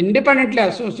support was independently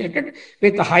associated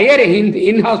with higher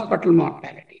in-hospital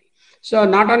mortality. So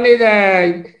not only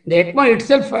the ECMO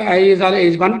itself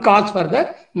is one cause for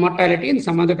the mortality in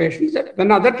some of the patients,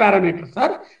 when other parameters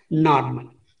are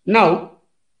normal. Now,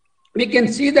 we can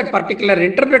see that particular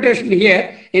interpretation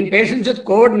here in patients with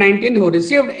COVID-19 who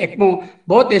received ECMO,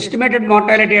 both estimated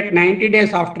mortality at 90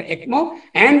 days after ECMO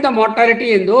and the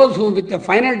mortality in those who with the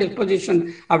final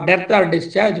disposition of death or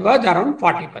discharge was around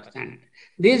 40%.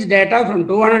 These data from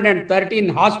 213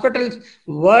 hospitals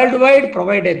worldwide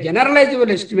provide a generalizable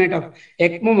estimate of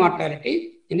ECMO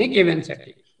mortality in a given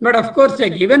setting. But of course, a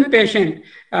given patient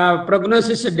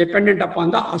prognosis is dependent upon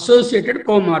the associated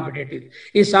comorbidities.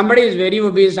 If somebody is very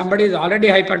obese, somebody is already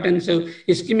hypertensive,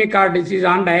 ischemic heart disease,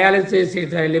 on dialysis,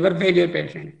 is a liver failure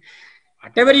patient.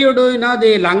 Whatever you do,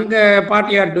 the lung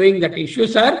part you are doing, the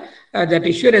tissues are, the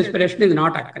tissue respiration is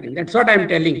not occurring. That's what I'm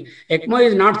telling. ECMO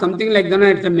is not something like,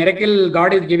 it's a miracle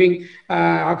God is giving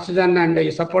oxygen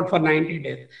and support for 90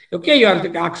 days. Okay, you are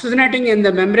oxygenating in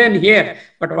the membrane here,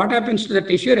 but what happens to the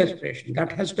tissue respiration?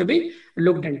 That has to be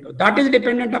looked into. That is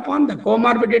dependent upon the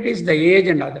comorbidities, the age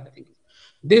and other things.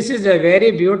 This is a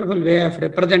very beautiful way of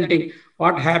representing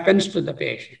what happens to the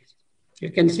patient. You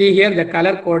can see here the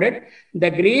color coded. The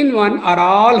green one are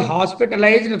all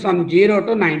hospitalized from 0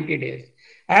 to 90 days.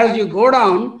 As you go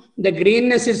down, the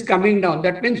greenness is coming down.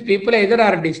 That means people either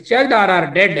are discharged or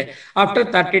are dead after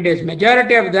 30 days.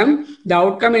 Majority of them, the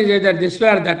outcome is either this way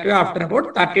or that way after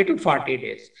about 30 to 40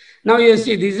 days. Now you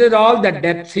see, this is all the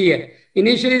deaths here.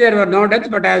 Initially, there were no deaths,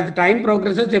 but as the time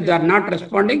progresses, if they are not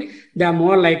responding, they are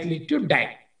more likely to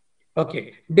die.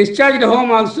 Okay. Discharged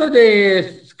home also, they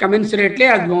commensurately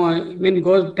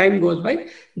as time goes by,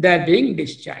 they are being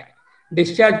discharged.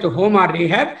 Discharged to home or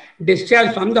rehab,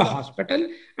 discharged from the hospital,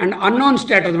 and unknown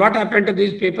status. What happened to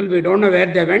these people? We don't know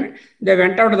where they went. They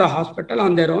went out of the hospital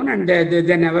on their own and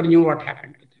they never knew what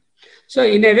happened to them. So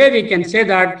in a way, we can say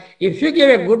that if you give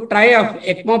a good try of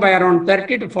ECMO by around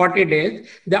 30 to 40 days,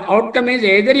 the outcome is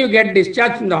either you get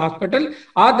discharged from the hospital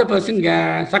or the person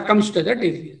succumbs to the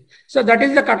disease. So that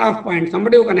is the cutoff point.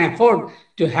 Somebody who can afford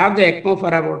to have the ECMO for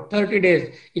about 30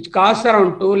 days, it costs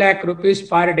around 2 lakh rupees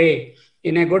per day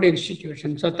in a good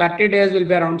institution. So 30 days will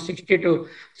be around 60 to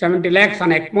 70 lakhs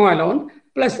on ECMO alone,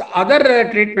 plus other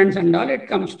treatments and all, it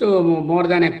comes to more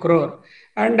than 1 crore.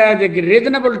 And the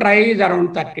reasonable try is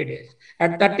around 30 days.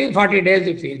 At 30, 40 days,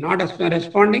 if he is not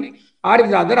responding or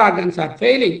if the other organs are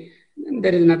failing, then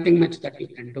there is nothing much that you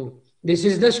can do. This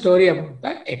is the story about the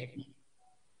ECMO.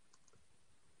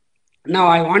 Now,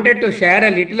 I wanted to share a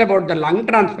little about the lung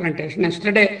transplantation.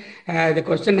 Yesterday, the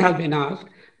question has been asked.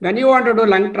 When you want to do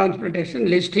lung transplantation,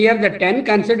 list here the 10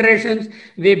 considerations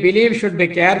we believe should be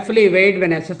carefully weighed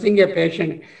when assessing a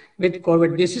patient with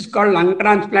COVID. This is called lung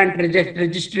transplant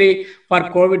registry for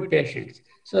COVID patients.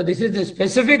 So this is the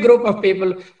specific group of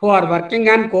people who are working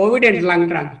on COVID and lung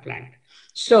transplant.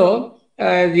 So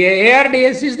the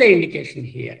ARDS is the indication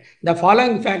here. The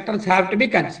following factors have to be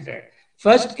considered.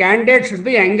 First, candidate should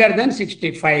be younger than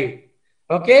 65.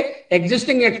 Okay,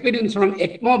 existing experience from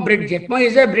ECMO bridge. ECMO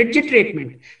is a bridge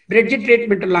treatment. Bridge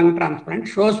treatment to lung transplant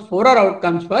shows poorer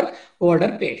outcomes for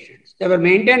older patients. They were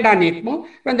maintained on ECMO.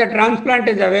 When the transplant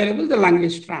is available, the lung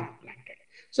is transplanted.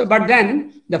 So, but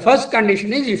then the first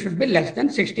condition is you should be less than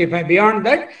 65. Beyond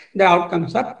that, the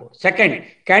outcomes are poor. Second,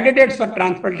 candidates for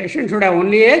transplantation should have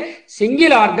only a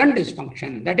single organ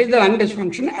dysfunction. That is the lung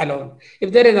dysfunction alone.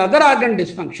 If there is other organ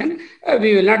dysfunction,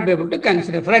 we will not be able to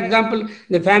consider. For example,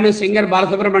 the famous singer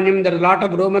Balasubramaniam, there is a lot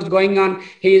of rumors going on.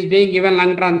 He is being given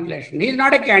lung transplantation. He is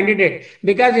not a candidate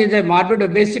because his morbid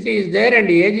obesity is there and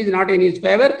age is not in his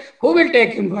favor. Who will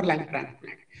take him for lung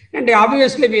transplant? And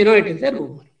obviously, we know it is a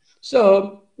rumor.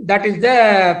 So, that is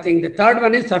the thing. The third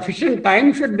one is sufficient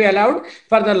time should be allowed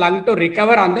for the lung to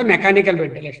recover on the mechanical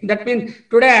ventilation. That means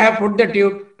today I have put the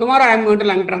tube, tomorrow I am going to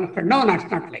lung transplant. No, that's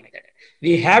not like that.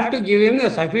 We have to give him the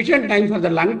sufficient time for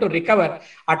the lung to recover,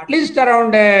 at least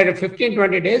around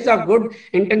 15-20 days of good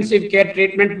intensive care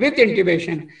treatment with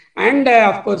intubation and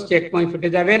of course ECMO if it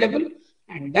is available.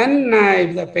 And then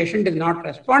if the patient is not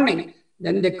responding,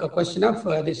 then the question of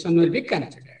this one will be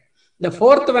considered. The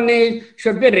fourth one is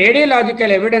should be radiological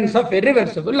evidence of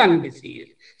irreversible lung disease.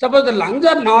 Suppose the lungs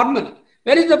are normal.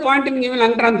 Where is the point in giving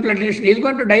lung transplantation? He is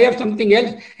going to die of something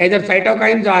else, either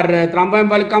cytokines or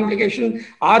thromboembolic complication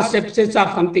or sepsis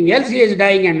or something else. He is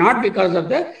dying and not because of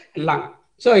the lung.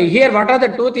 So here, what are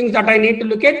the two things that I need to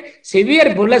look at?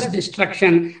 Severe bullous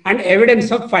destruction and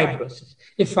evidence of fibrosis.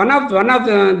 If one or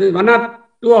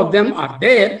two of them are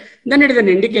there, then it is an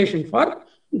indication for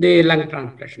the lung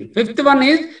transplantation. Fifth one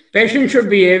is patient should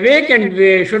be awake and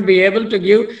we should be able to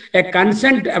give a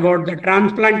consent about the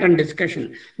transplant and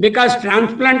discussion, because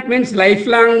transplant means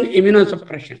lifelong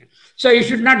immunosuppression. So you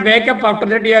should not wake up after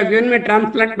that, you have given me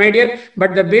transplant, my dear,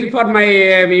 but the bill for my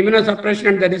immunosuppression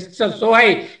and the risks are so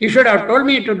high, you should have told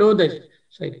me to do this.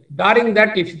 So barring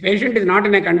that, if patient is not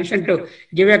in a condition to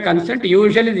give a consent,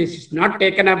 usually this is not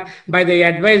taken up by the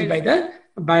advice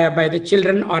by the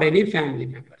children or any family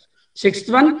members. Sixth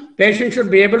one, patient should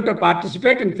be able to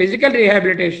participate in physical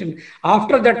rehabilitation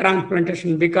after the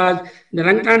transplantation, because the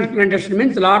lung transplantation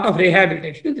means a lot of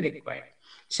rehabilitation is required.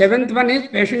 Seventh one is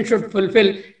patient should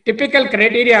fulfill typical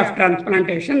criteria of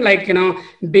transplantation like,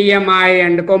 BMI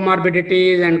and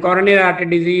comorbidities and coronary artery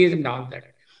disease and all that.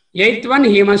 Eighth one,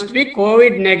 he must be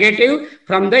COVID negative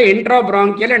from the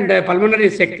intrabronchial and pulmonary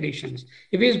secretions.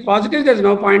 If he is positive, there is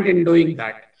no point in doing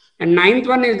that. And ninth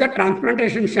one is the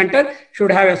transplantation center should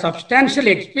have a substantial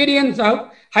experience of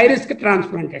high-risk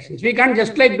transplantations. We can't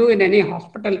just like do in any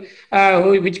hospital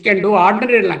which can do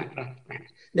ordinary lung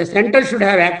transplants. The center should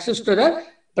have access to the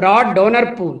broad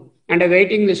donor pool, and a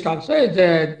waiting list also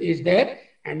is there.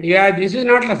 And this is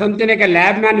not something like a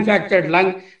lab manufactured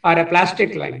lung or a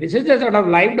plastic lung. This is a sort of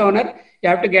live donor you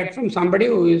have to get from somebody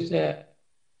who is an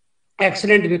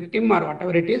accident victim or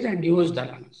whatever it is and use the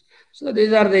lungs. So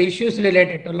these are the issues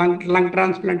related to lung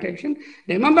transplantation.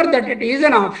 Remember that it is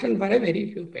an option for a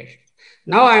very few patients.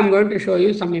 Now I am going to show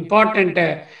you some important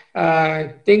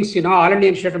things, All India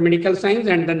Institute of Medical Science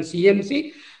and then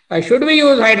CMC. Should we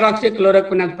use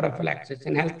hydroxychloroquine as prophylaxis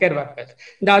in healthcare workers?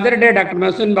 The other day, Dr.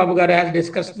 Masoon Babu Garu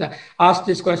has asked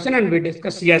this question and we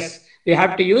discussed, yes, we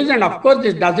have to use, and of course,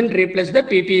 this doesn't replace the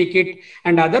PPE kit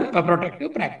and other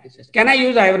protective practices. Can I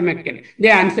use ivermectin? The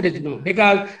answer is no,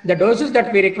 because the doses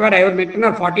that we require ivermectin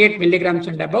are 48 milligrams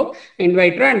and above in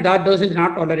vitro, and that dose is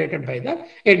not tolerated by the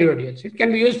individuals. It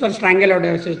can be used for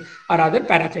stranguloidosis or other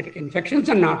parasitic infections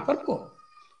and not for COVID.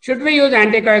 Should we use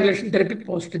anticoagulation therapy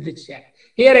post-discharge?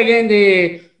 Here again,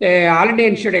 the All India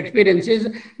Institute experience is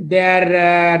they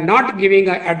are not giving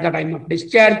at the time of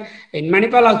discharge. In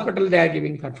Manipal Hospital, they are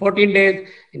giving for 14 days.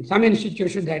 In some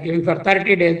institutions, they are giving for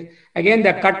 30 days. Again,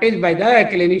 the cut is by the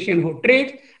clinician who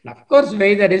treats. And of course,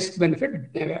 weigh the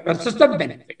risk-benefit versus the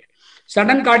benefit.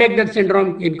 Sudden cardiac death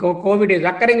syndrome in COVID is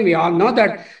occurring. We all know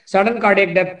that sudden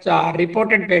cardiac deaths are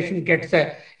reported. Patient gets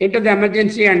into the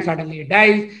emergency and suddenly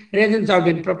dies. Reasons have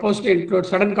been proposed to include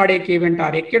sudden cardiac event or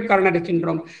acute coronary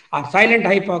syndrome or silent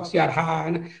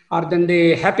hypoxia or then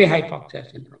the happy hypoxia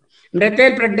syndrome.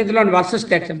 Methylprednisolone versus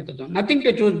dexamethasone. Nothing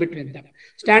to choose between them.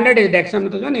 Standard is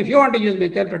dexamethasone. If you want to use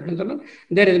methylprednisolone,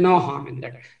 there is no harm in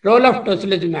that. Role of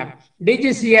tocilizumab.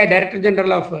 DGCI, Director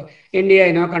General of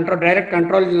India,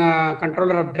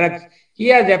 controller of drugs. He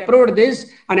has approved this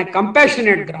on a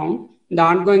compassionate ground in the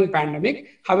ongoing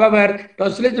pandemic. However,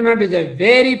 tocilizumab is a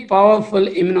very powerful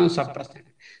immunosuppressant.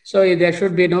 So there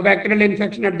should be no bacterial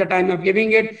infection at the time of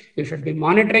giving it. You should be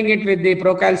monitoring it with the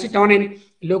procalcitonin,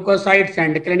 leukocytes,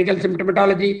 and clinical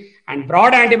symptomatology. And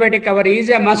broad antibiotic cover is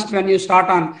a must when you start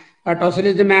on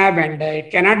tocilizumab, and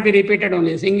it cannot be repeated,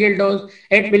 only a single dose,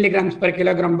 8 milligrams per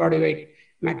kilogram body weight.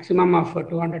 Maximum of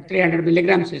 200, 300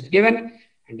 milligrams is given.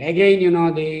 And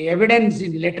again, the evidence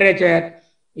in literature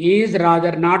is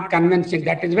rather not convincing.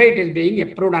 That is why it is being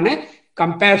approved on a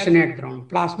compassionate ground.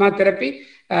 Plasma therapy,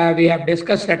 we have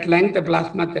discussed at length the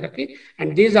plasma therapy.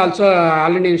 And these also,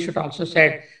 All India Institute also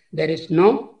said there is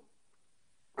no,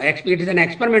 it is an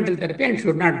experimental therapy and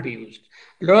should not be used.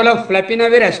 Role of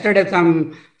fluopinavir, yesterday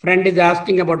some friend is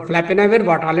asking about fluopinavir,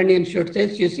 what All India Institute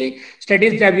says. You see,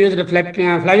 studies have used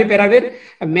flavipiravir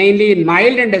mainly in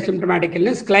mild and asymptomatic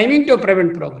illness, claiming to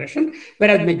prevent progression,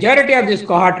 whereas majority of this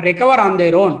cohort recover on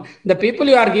their own. The people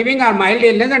you are giving are mild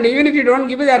illness, and even if you don't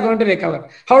give it, they are going to recover.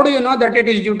 How do you know that it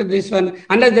is due to this one?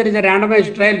 Unless there is a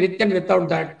randomized trial with and without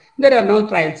that, there are no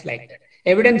trials like that.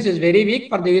 Evidence is very weak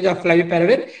for the use of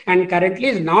flavipiravir and currently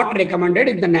is not recommended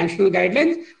in the national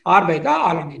guidelines or by the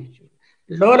All India Institute.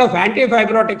 Role of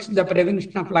antifibrotics in the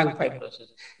prevention of lung fibrosis.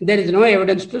 There is no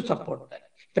evidence to support that.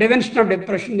 Prevention of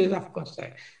depression is, of course,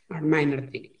 a minor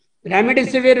thing.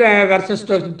 Remdesivir versus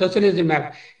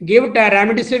tocilizumab. Give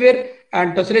remdesivir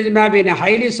and tocilizumab in a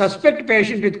highly suspect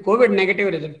patient with COVID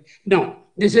negative result. No,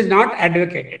 this is not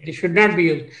advocated. This should not be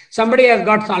used. Somebody has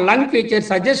got some lung features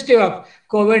suggestive of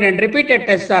COVID and repeated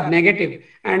tests are negative,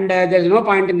 and there is no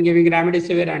point in giving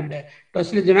remdesivir and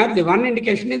tocilizumab. The one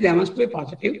indication is they must be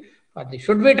positive.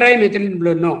 Should we try methylene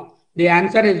blue? No. The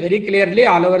answer is very clearly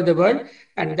all over the world.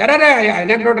 And there are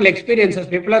anecdotal experiences.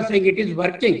 People are saying it is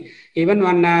working. Even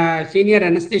one senior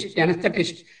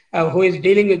anesthetist who is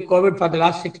dealing with COVID for the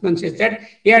last 6 months, he said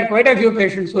he had quite a few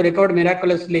patients who recovered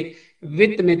miraculously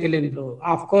with methylene blue.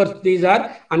 Of course, these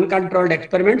are uncontrolled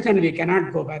experiments and we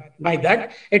cannot go by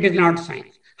that. It is not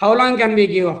science. How long can we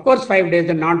give? Of course, 5 days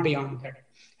and not beyond that.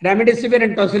 Remdesivir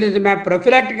and tocilizumab,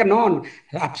 prophylactic, no,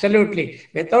 absolutely.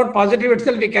 Without positive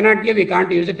itself, we cannot give, we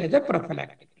can't use it as a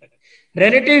prophylactic.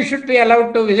 Relatives should be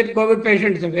allowed to visit COVID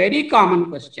patients. A very common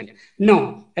question.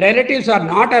 No, relatives are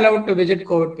not allowed to visit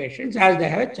COVID patients as they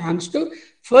have a chance to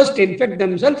first infect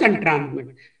themselves and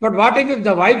transmit. But what if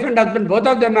the wife and husband, both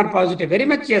of them are positive? Very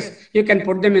much, yes, you can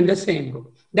put them in the same room.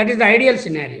 That is the ideal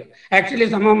scenario. Actually,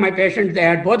 some of my patients, they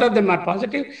had, both of them are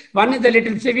positive. One is a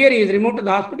little severe, he is removed to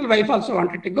the hospital. Wife also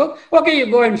wanted to go. Okay,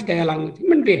 you go and stay along with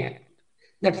him and be happy.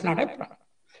 That's not a problem.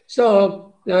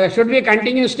 So, should we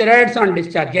continue steroids on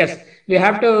discharge? Yes, we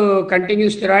have to continue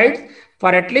steroids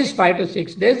for at least 5 to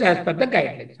 6 days as per the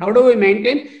guidelines. How do we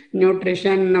maintain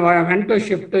nutrition, when to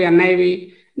shift to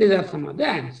NIV? These are some of the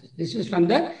answers. This is from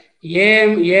the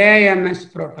AIMS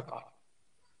protocol.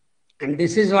 And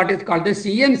this is what is called the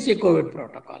CMC COVID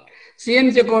protocol.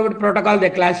 CMC COVID protocol, they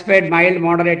classified mild,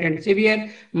 moderate, and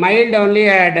severe. Mild only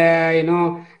had,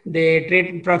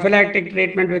 the prophylactic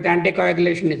treatment with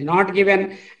anticoagulation is not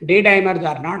given. D-dimers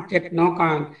are not checked,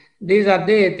 These are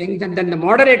the things. And then the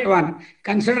moderate one,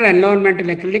 consider enrollment in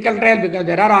a clinical trial because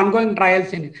there are ongoing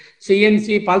trials in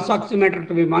CMC, pulse oximeter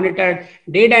to be monitored,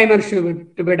 D-dimer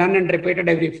should to be done and repeated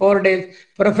every 4 days,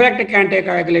 prophylactic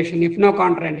anticoagulation, if no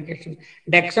contraindication,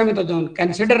 dexamethasone,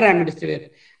 consider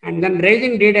remdesivir, and then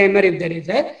raising D-dimer if there is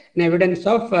an evidence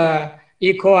of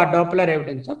echo or Doppler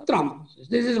evidence of thrombosis.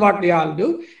 This is what we all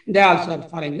do. They also are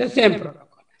following the same protocol.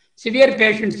 Severe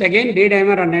patients, again,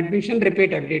 D-dimer on admission,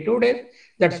 repeat every 2 days.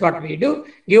 That's what we do.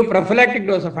 Give prophylactic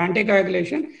dose of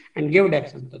anticoagulation and give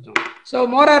dexamethasone. So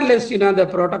more or less, the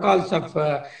protocols of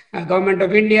Government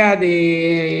of India,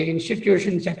 the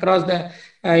institutions across the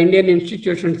Indian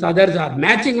institutions, others are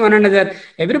matching one another.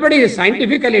 Everybody is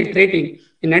scientifically treating.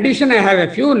 In addition, I have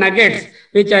a few nuggets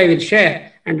which I will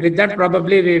share. And with that,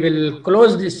 probably we will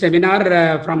close this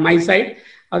seminar from my side.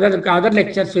 Other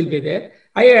lectures will be there.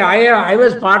 I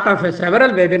was part of several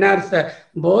webinars,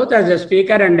 both as a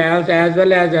speaker and as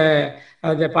well as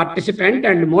a participant,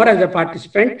 and more as a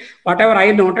participant. Whatever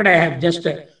I noted, I have just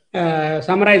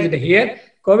summarized here.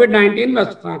 COVID-19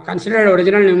 was considered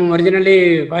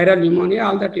originally viral pneumonia,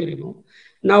 all that you remove.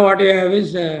 Now what you have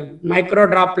is micro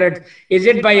droplets. Is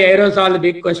it by aerosol? The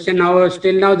big question now.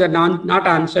 Still now they're not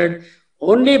answered.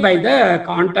 Only by the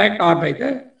contact or by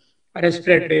the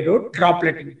respiratory route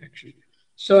droplet infection.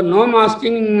 So no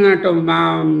masking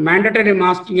mandatory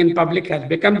masking in public has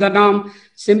become the norm.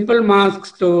 Simple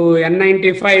masks to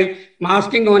N95,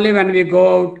 masking only when we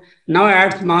go out. Now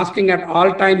adds masking at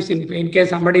all times in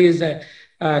case somebody is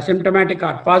symptomatic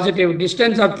or positive.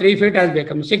 Distance of 3 feet has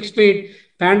become 6 feet.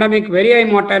 Pandemic, very high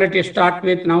mortality start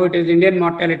with. Now it is Indian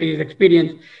mortality is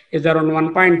experienced is around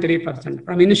 1.3%.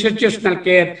 From institutional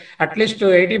care, at least to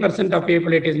 80% of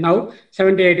people, it is now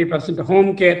 70-80%.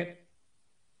 Home care.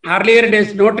 Earlier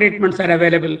days, no treatments are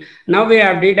available. Now we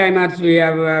have D-dimers, we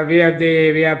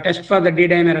have test for the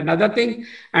D-dimer and other things,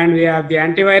 and we have the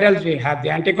antivirals, we have the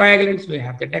anticoagulants, we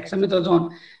have the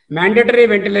dexamethasone. Mandatory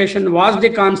ventilation was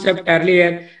the concept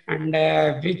earlier, and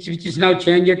which is now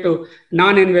changed to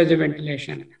non-invasive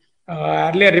ventilation.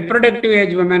 Earlier, reproductive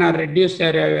age women are reduced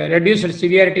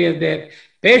severity is there.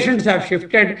 Patients have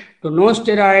shifted to no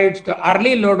steroids, to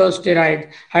early low-dose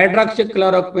steroids,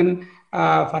 hydroxychloroquine,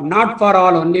 not for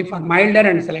all, only for milder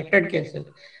and selected cases.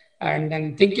 And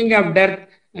then thinking of death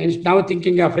is now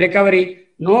thinking of recovery.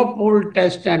 No pool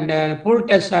test, and pool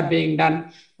tests are being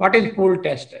done. What is pool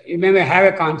test? You may have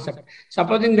a concept.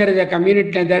 Supposing there is a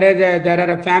community, there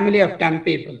are a family of 10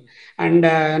 people, and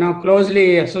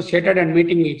closely associated and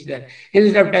meeting each other.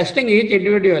 Instead of testing each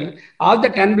individual, all the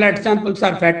 10 blood samples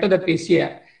are fed to the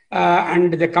PCR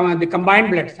and the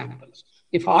combined blood samples.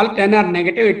 If all 10 are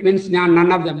negative, it means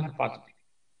none of them are positive.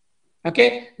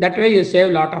 Okay, that way you save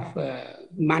a lot of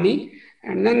money.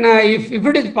 And then if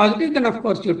it is positive, then of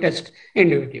course you test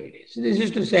individually. So this is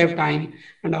to save time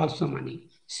and also money.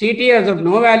 CT is of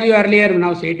no value earlier,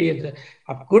 now CT is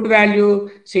of good value.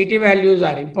 CT values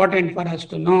are important for us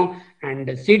to know. And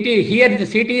CT, here the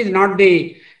CT is not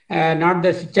the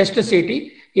chest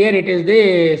CT. Here it is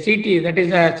the CT, that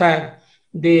is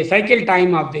the cycle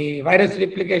time of the virus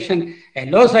replication. A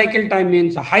low cycle time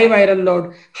means a high viral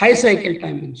load. High cycle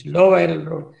time means low viral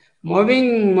load.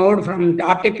 Moving mode from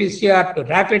RT-PCR to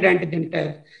rapid antigen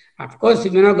test. Of course,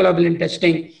 immunoglobulin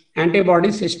testing,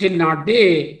 antibodies is still not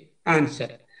the answer.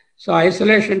 So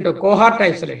isolation to cohort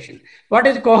isolation. What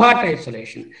is cohort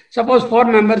isolation? Suppose 4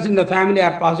 members in the family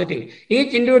are positive.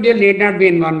 Each individual need not be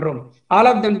in one room. All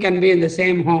of them can be in the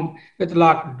same home with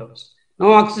locked doors.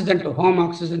 No oxygen to home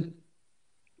oxygen.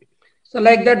 So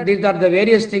like that, these are the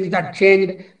various things that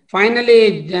changed.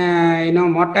 Finally,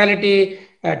 mortality,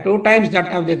 2 times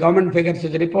that of the government figures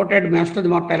is reported. Most of the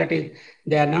mortalities,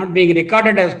 they are not being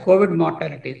recorded as COVID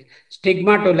mortalities.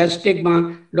 Stigma to less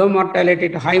stigma, low mortality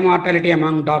to high mortality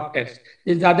among doctors.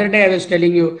 This the other day I was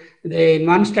telling you, in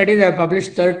one study they have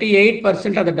published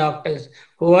 38% of the doctors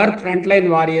who are frontline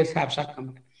warriors have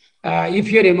succumbed.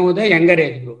 If you remove the younger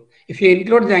age group. If you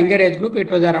include the younger age group,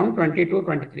 it was around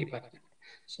 22-23%.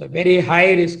 So very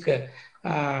high risk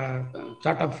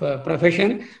sort of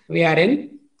profession we are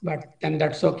in, but then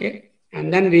that's okay.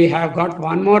 And then we have got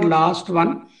one more last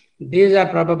one. These are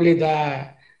probably the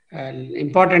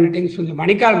important things from the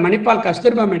Manipal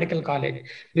Kasturba Medical College.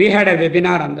 We had a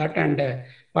webinar on that, and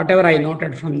whatever I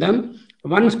noted from them.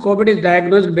 Once COVID is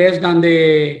diagnosed based on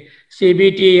the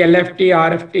CBT, LFT,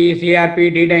 RFT,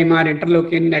 CRP, D-dimer,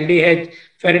 interleukin, LDH,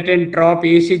 ferritin, TROP,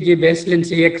 ECG, baseline,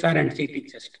 CXR, and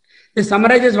CT test. This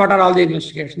summarizes what are all the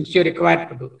investigations you require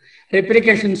to do.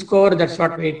 Replication score, that's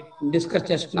what we discussed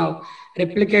just now.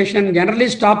 Replication generally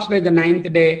stops by the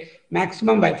 9th day,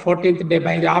 maximum by 14th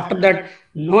day. After that,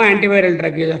 no antiviral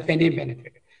drug is of any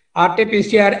benefit.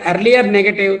 RT-PCR earlier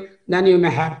negative, then you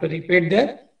may have to repeat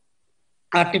the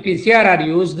RT-PCR or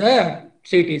use the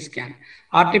CT scan.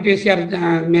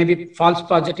 RT-PCR may be false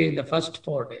positive in the first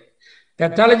 4 days.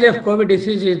 Pathology of COVID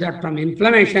disease is that from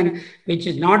inflammation, which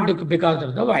is not because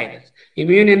of the virus,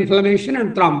 immune inflammation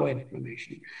and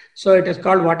thromboinflammation. So it is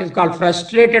called what is called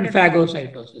frustrated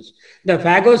phagocytosis. The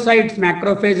phagocytes,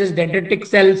 macrophages, dendritic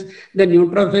cells, the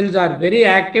neutrophils are very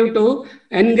active to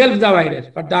engulf the virus,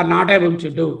 but they are not able to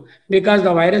do because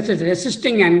the virus is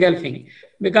resisting engulfing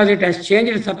because it has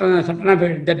changed certain of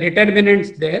it, the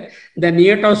determinants there. The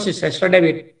neotosis, yesterday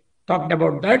we talked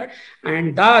about that,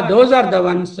 and those are the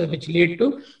ones which lead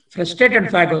to frustrated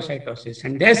phagocytosis,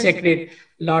 and they secrete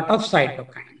a lot of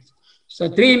cytokines. So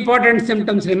 3 important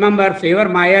symptoms, remember: fever,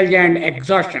 myalgia, and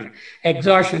exhaustion.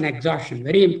 Exhaustion,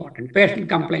 very important. Patient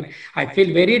complaint, I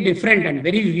feel very different and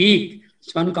very weak.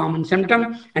 It's one common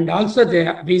symptom. And also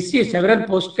we see several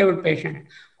post-COVID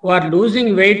patients who are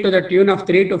losing weight to the tune of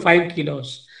 3 to 5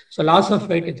 kilos. So loss of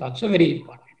weight is also very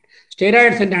important.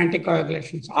 Steroids and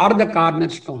anticoagulations are the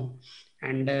cornerstone.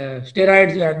 And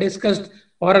steroids we have discussed,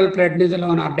 oral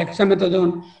prednisolone or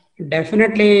dexamethasone.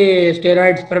 Definitely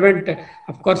steroids prevent,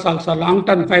 of course, also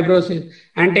long-term fibrosis.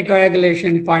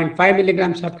 Anticoagulation, 0.5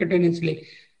 milligrams subcutaneously.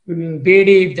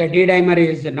 BD, if the D-dimer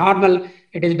is normal,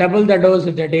 it is double the dose.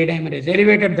 If the D-dimer is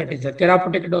elevated, that is the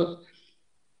therapeutic dose.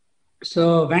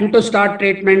 So when to start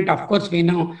treatment? Of course, we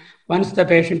know once the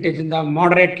patient is in the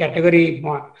moderate category,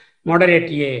 moderate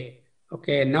A.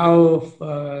 Okay, now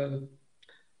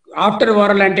after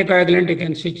oral anticoagulant, you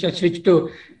can switch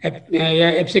to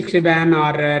Epsixibam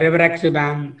or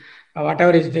Rivaroxaban,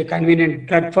 whatever is the convenient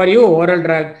drug for you, oral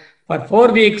drug. For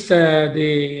 4 weeks,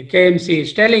 the KMC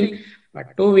is telling,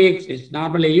 but 2 weeks is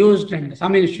normally used, and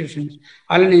some institutions,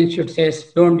 Allen Institute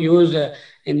says, don't use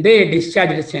in the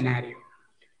discharge scenario.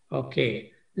 Okay.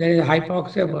 There is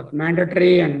hypoxia, both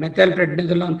mandatory and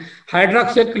methylprednisolone.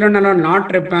 Hydroxyquinoline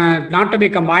not to be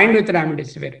combined with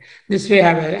remdesivir. This we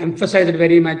have emphasized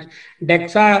very much.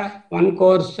 Dexa, one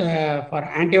course for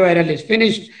antiviral is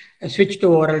finished. Switch to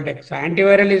oral Dexa.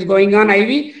 Antiviral is going on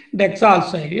IV, Dexa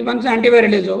also IV. Once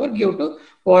antiviral is over, give to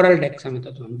oral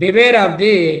dexamethasone. Beware of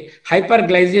the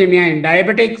hyperglycemia in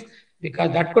diabetics,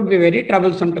 because that could be very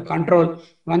troublesome to control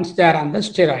once they are on the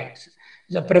steroids.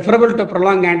 It's preferable to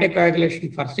prolong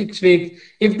anticoagulation for 6 weeks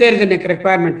if there is a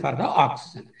requirement for the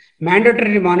oxygen.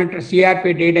 Mandatory monitor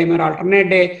CRP D-dimer alternate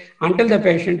day until the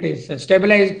patient is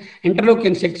stabilized.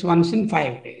 Interleukin 6 once in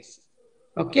 5 days.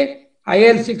 Okay.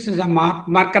 IL-6 is a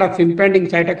marker of impending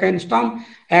cytokine storm.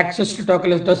 Access to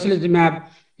tocilizumab,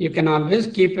 you can always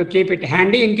keep it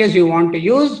handy in case you want to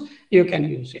use, you can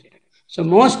use it. So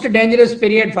most dangerous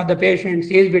period for the patients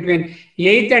is between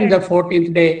 8th and the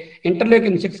 14th day.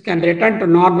 Interleukin 6 can return to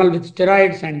normal with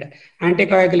steroids and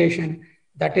anticoagulation.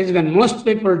 That is when most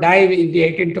people die in the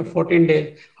 18 to 14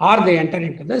 days, or they enter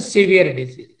into the severe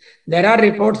disease. There are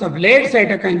reports of late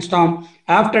cytokine storm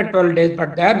after 12 days,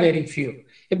 but they are very few.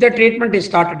 If the treatment is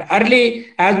started early,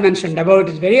 as mentioned above, it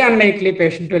is very unlikely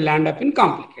patient will land up in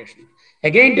complications.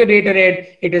 Again, to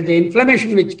reiterate, it is the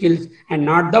inflammation which kills and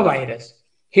not the virus.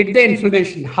 Hit the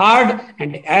inflammation hard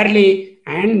and early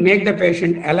and make the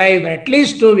patient alive at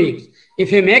least 2 weeks.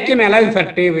 If you make him alive for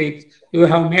 3 weeks, you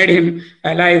have made him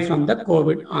alive from the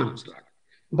COVID onslaught.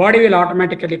 Body will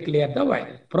automatically clear the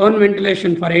virus. Prone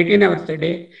ventilation for 18 hours a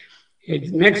day,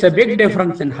 it makes a big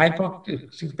difference in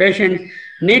hypoxic patients.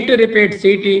 Need to repeat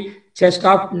CT, chest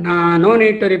off, no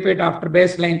need to repeat after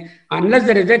baseline unless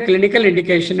there is a clinical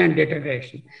indication and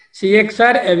deterioration.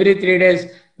 CXR every 3 days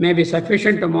may be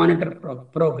sufficient to monitor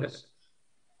progress.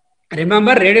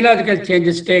 Remember, radiological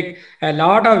changes take a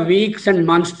lot of weeks and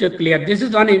months to clear. This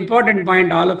is one important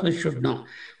point all of us should know.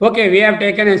 Okay, we have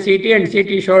taken a CT and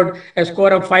CT showed a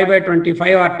score of 5 by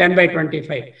 25 or 10 by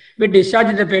 25. We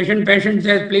discharge the patient. Patient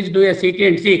says, please do a CT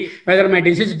and see whether my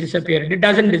disease disappeared. It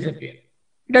doesn't disappear.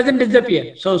 It doesn't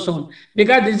disappear so soon,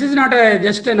 because this is not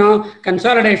just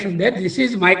consolidation there. This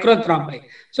is microthrombi.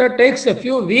 So it takes a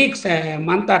few weeks, a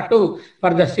month or two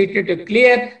for the CT to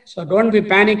clear. So don't be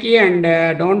panicky and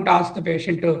don't ask the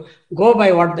patient to go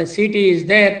by what the CT is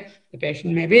there. The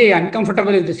patient may be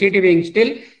uncomfortable with the CT being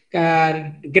still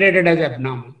graded as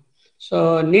abnormal.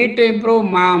 So need to improve,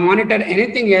 monitor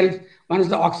anything else. Once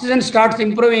the oxygen starts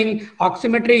improving,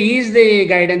 oximetry is the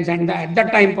guidance, and at that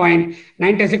time point,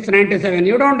 96, 97,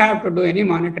 you don't have to do any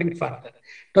monitoring further.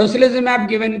 Tocilizumab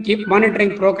given, keep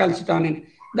monitoring procalcitonin.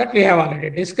 That we have already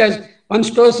discussed. Once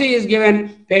TOSI is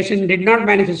given, patient did not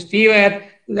manifest fever,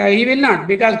 he will not,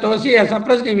 because TOSI has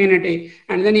suppressed immunity,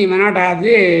 and then he may not have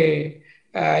the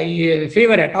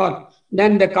fever at all.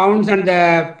 Then the counts and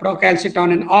the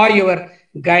procalcitonin or your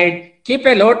guide. Keep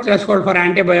a low threshold for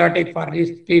antibiotic for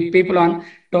these people on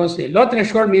TOSI. Low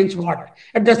threshold means what?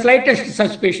 At the slightest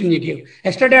suspicion you give.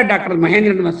 Yesterday, Dr.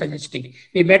 Mahendran was suggesting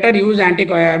we better use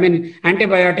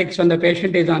antibiotics when the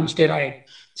patient is on steroid.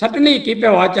 Certainly, keep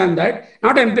a watch on that.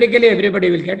 Not empirically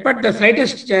everybody will get, but the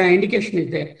slightest indication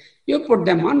is there. You put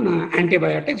them on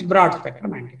antibiotics, broad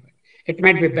spectrum antibiotics. It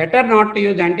might be better not to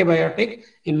use antibiotic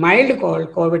in mild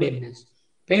COVID illness.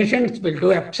 Patients will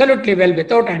do absolutely well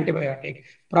without antibiotic,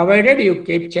 provided you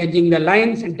keep changing the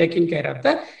lines and taking care of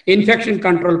the infection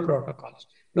control protocols.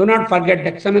 Do not forget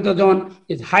dexamethasone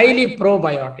is highly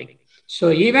probiotic.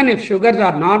 So even if sugars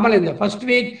are normal in the first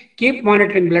week, keep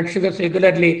monitoring blood sugars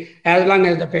regularly as long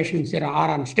as the patients are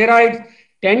on steroids.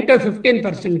 10 to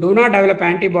 15% do not develop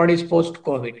antibodies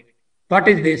post-COVID. What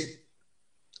is this?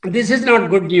 This is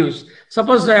not good news.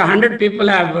 Suppose 100 people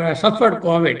have suffered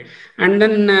COVID, and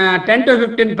then 10 to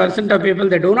 15% of people,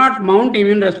 they do not mount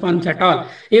immune response at all.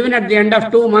 Even at the end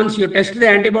of 2 months, you test the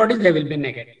antibodies, they will be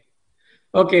negative.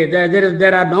 Okay,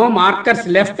 there are no markers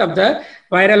left of the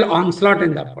viral onslaught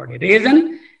in the body.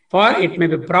 Reason for it may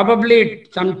be probably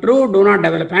some true do not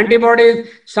develop antibodies.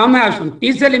 Some have some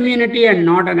T-cell immunity and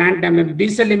not an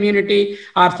B-cell immunity,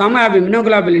 or some have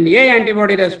immunoglobulin A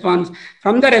antibody response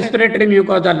from the respiratory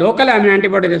mucosa, local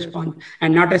antibody response,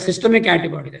 and not a systemic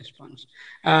antibody response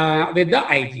with the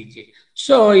IgG.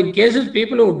 So in cases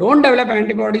people who don't develop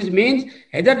antibodies means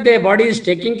either their body is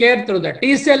taking care through the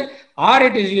T-cell or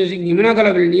it is using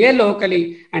immunoglobulin A locally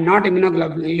and not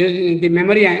immunoglobulin, using the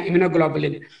memory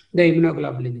immunoglobulin, the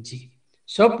immunoglobulin G.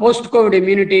 So post-COVID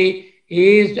immunity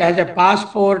is, as a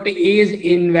passport, is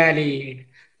invalid.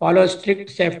 Follow strict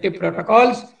safety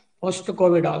protocols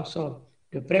post-COVID also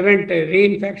to prevent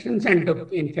reinfections and to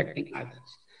infecting others.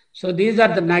 So these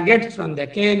are the nuggets from the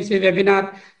KMC webinar.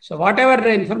 So whatever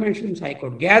information I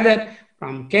could gather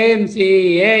from KMC,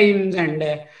 AIMS, and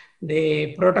the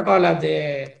protocol of the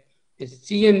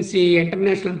CMC,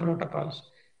 international protocols,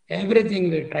 everything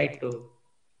we tried to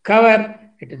cover.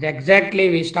 It is exactly,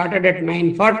 we started at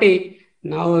 9:40,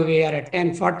 now we are at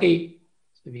 10:40,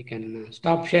 so we can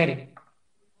stop sharing.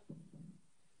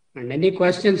 And any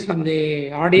questions from the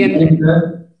audience?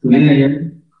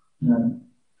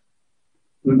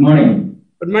 Good morning.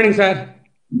 Good morning, sir.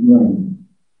 Good morning.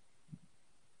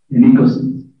 Any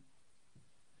questions?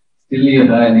 Still you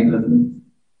have any questions?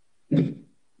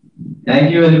 Thank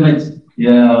you very much.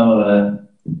 You have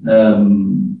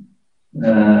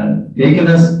taken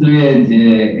us through an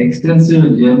extensive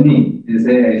journey. It's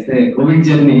a COVID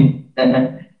journey,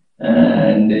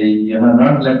 and you have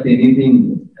not left anything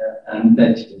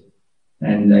untouched.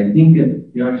 And I think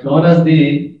you have shown us the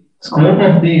scope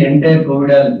of the entire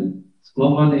COVIDology.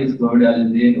 Scope of this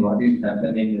COVIDology and what is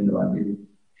happening and what is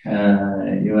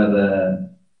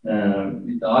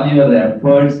with all your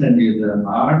efforts and your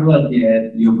hard work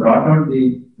here, you brought out the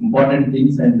important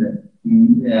things and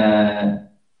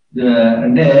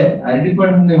అంటే అరటి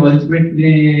పండుని వలిచిపెట్టి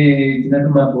ఇచ్చినట్టు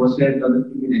మా post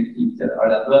graduate మీరు ఇచ్చారు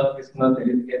వాళ్ళు అర్థం తీసుకున్నారో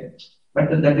తెలియదు కానీ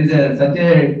but that is such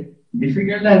a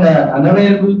difficult and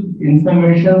unavailable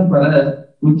information for us,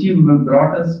 which you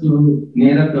brought us to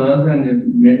nearer to us and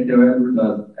made it available to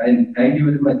us. And thank you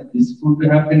very much. This could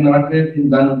have been not been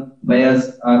done by us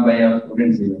or by our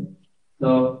students even. So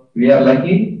we are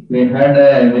lucky. We had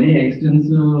a very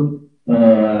extensive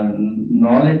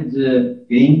knowledge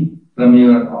gain from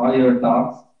all your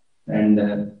talks, and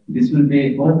this will be,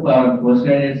 hope our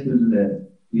postgraduates will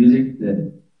use it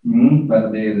for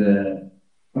their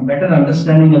better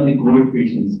understanding of the COVID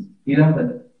patients.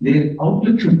 Their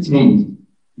outlook should change.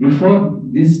 Before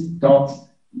this talks,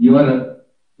 your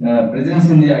presence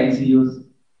in the ICUs,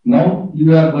 now you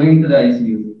are going to the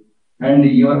ICUs, and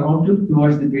your outlook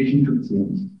towards the patient should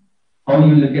change. How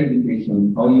you look at the patient,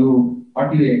 what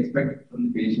you expect from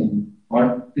the patient,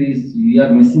 what is you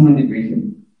are missing in the patient.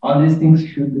 All these things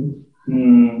should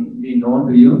be known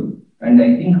to you. And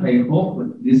I hope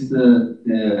this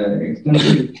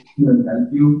extensive will help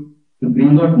you to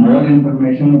bring out more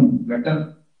information, better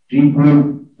treatment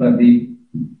for the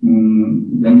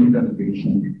benefit of the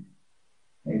patient.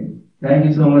 Thank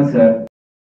you so much, sir.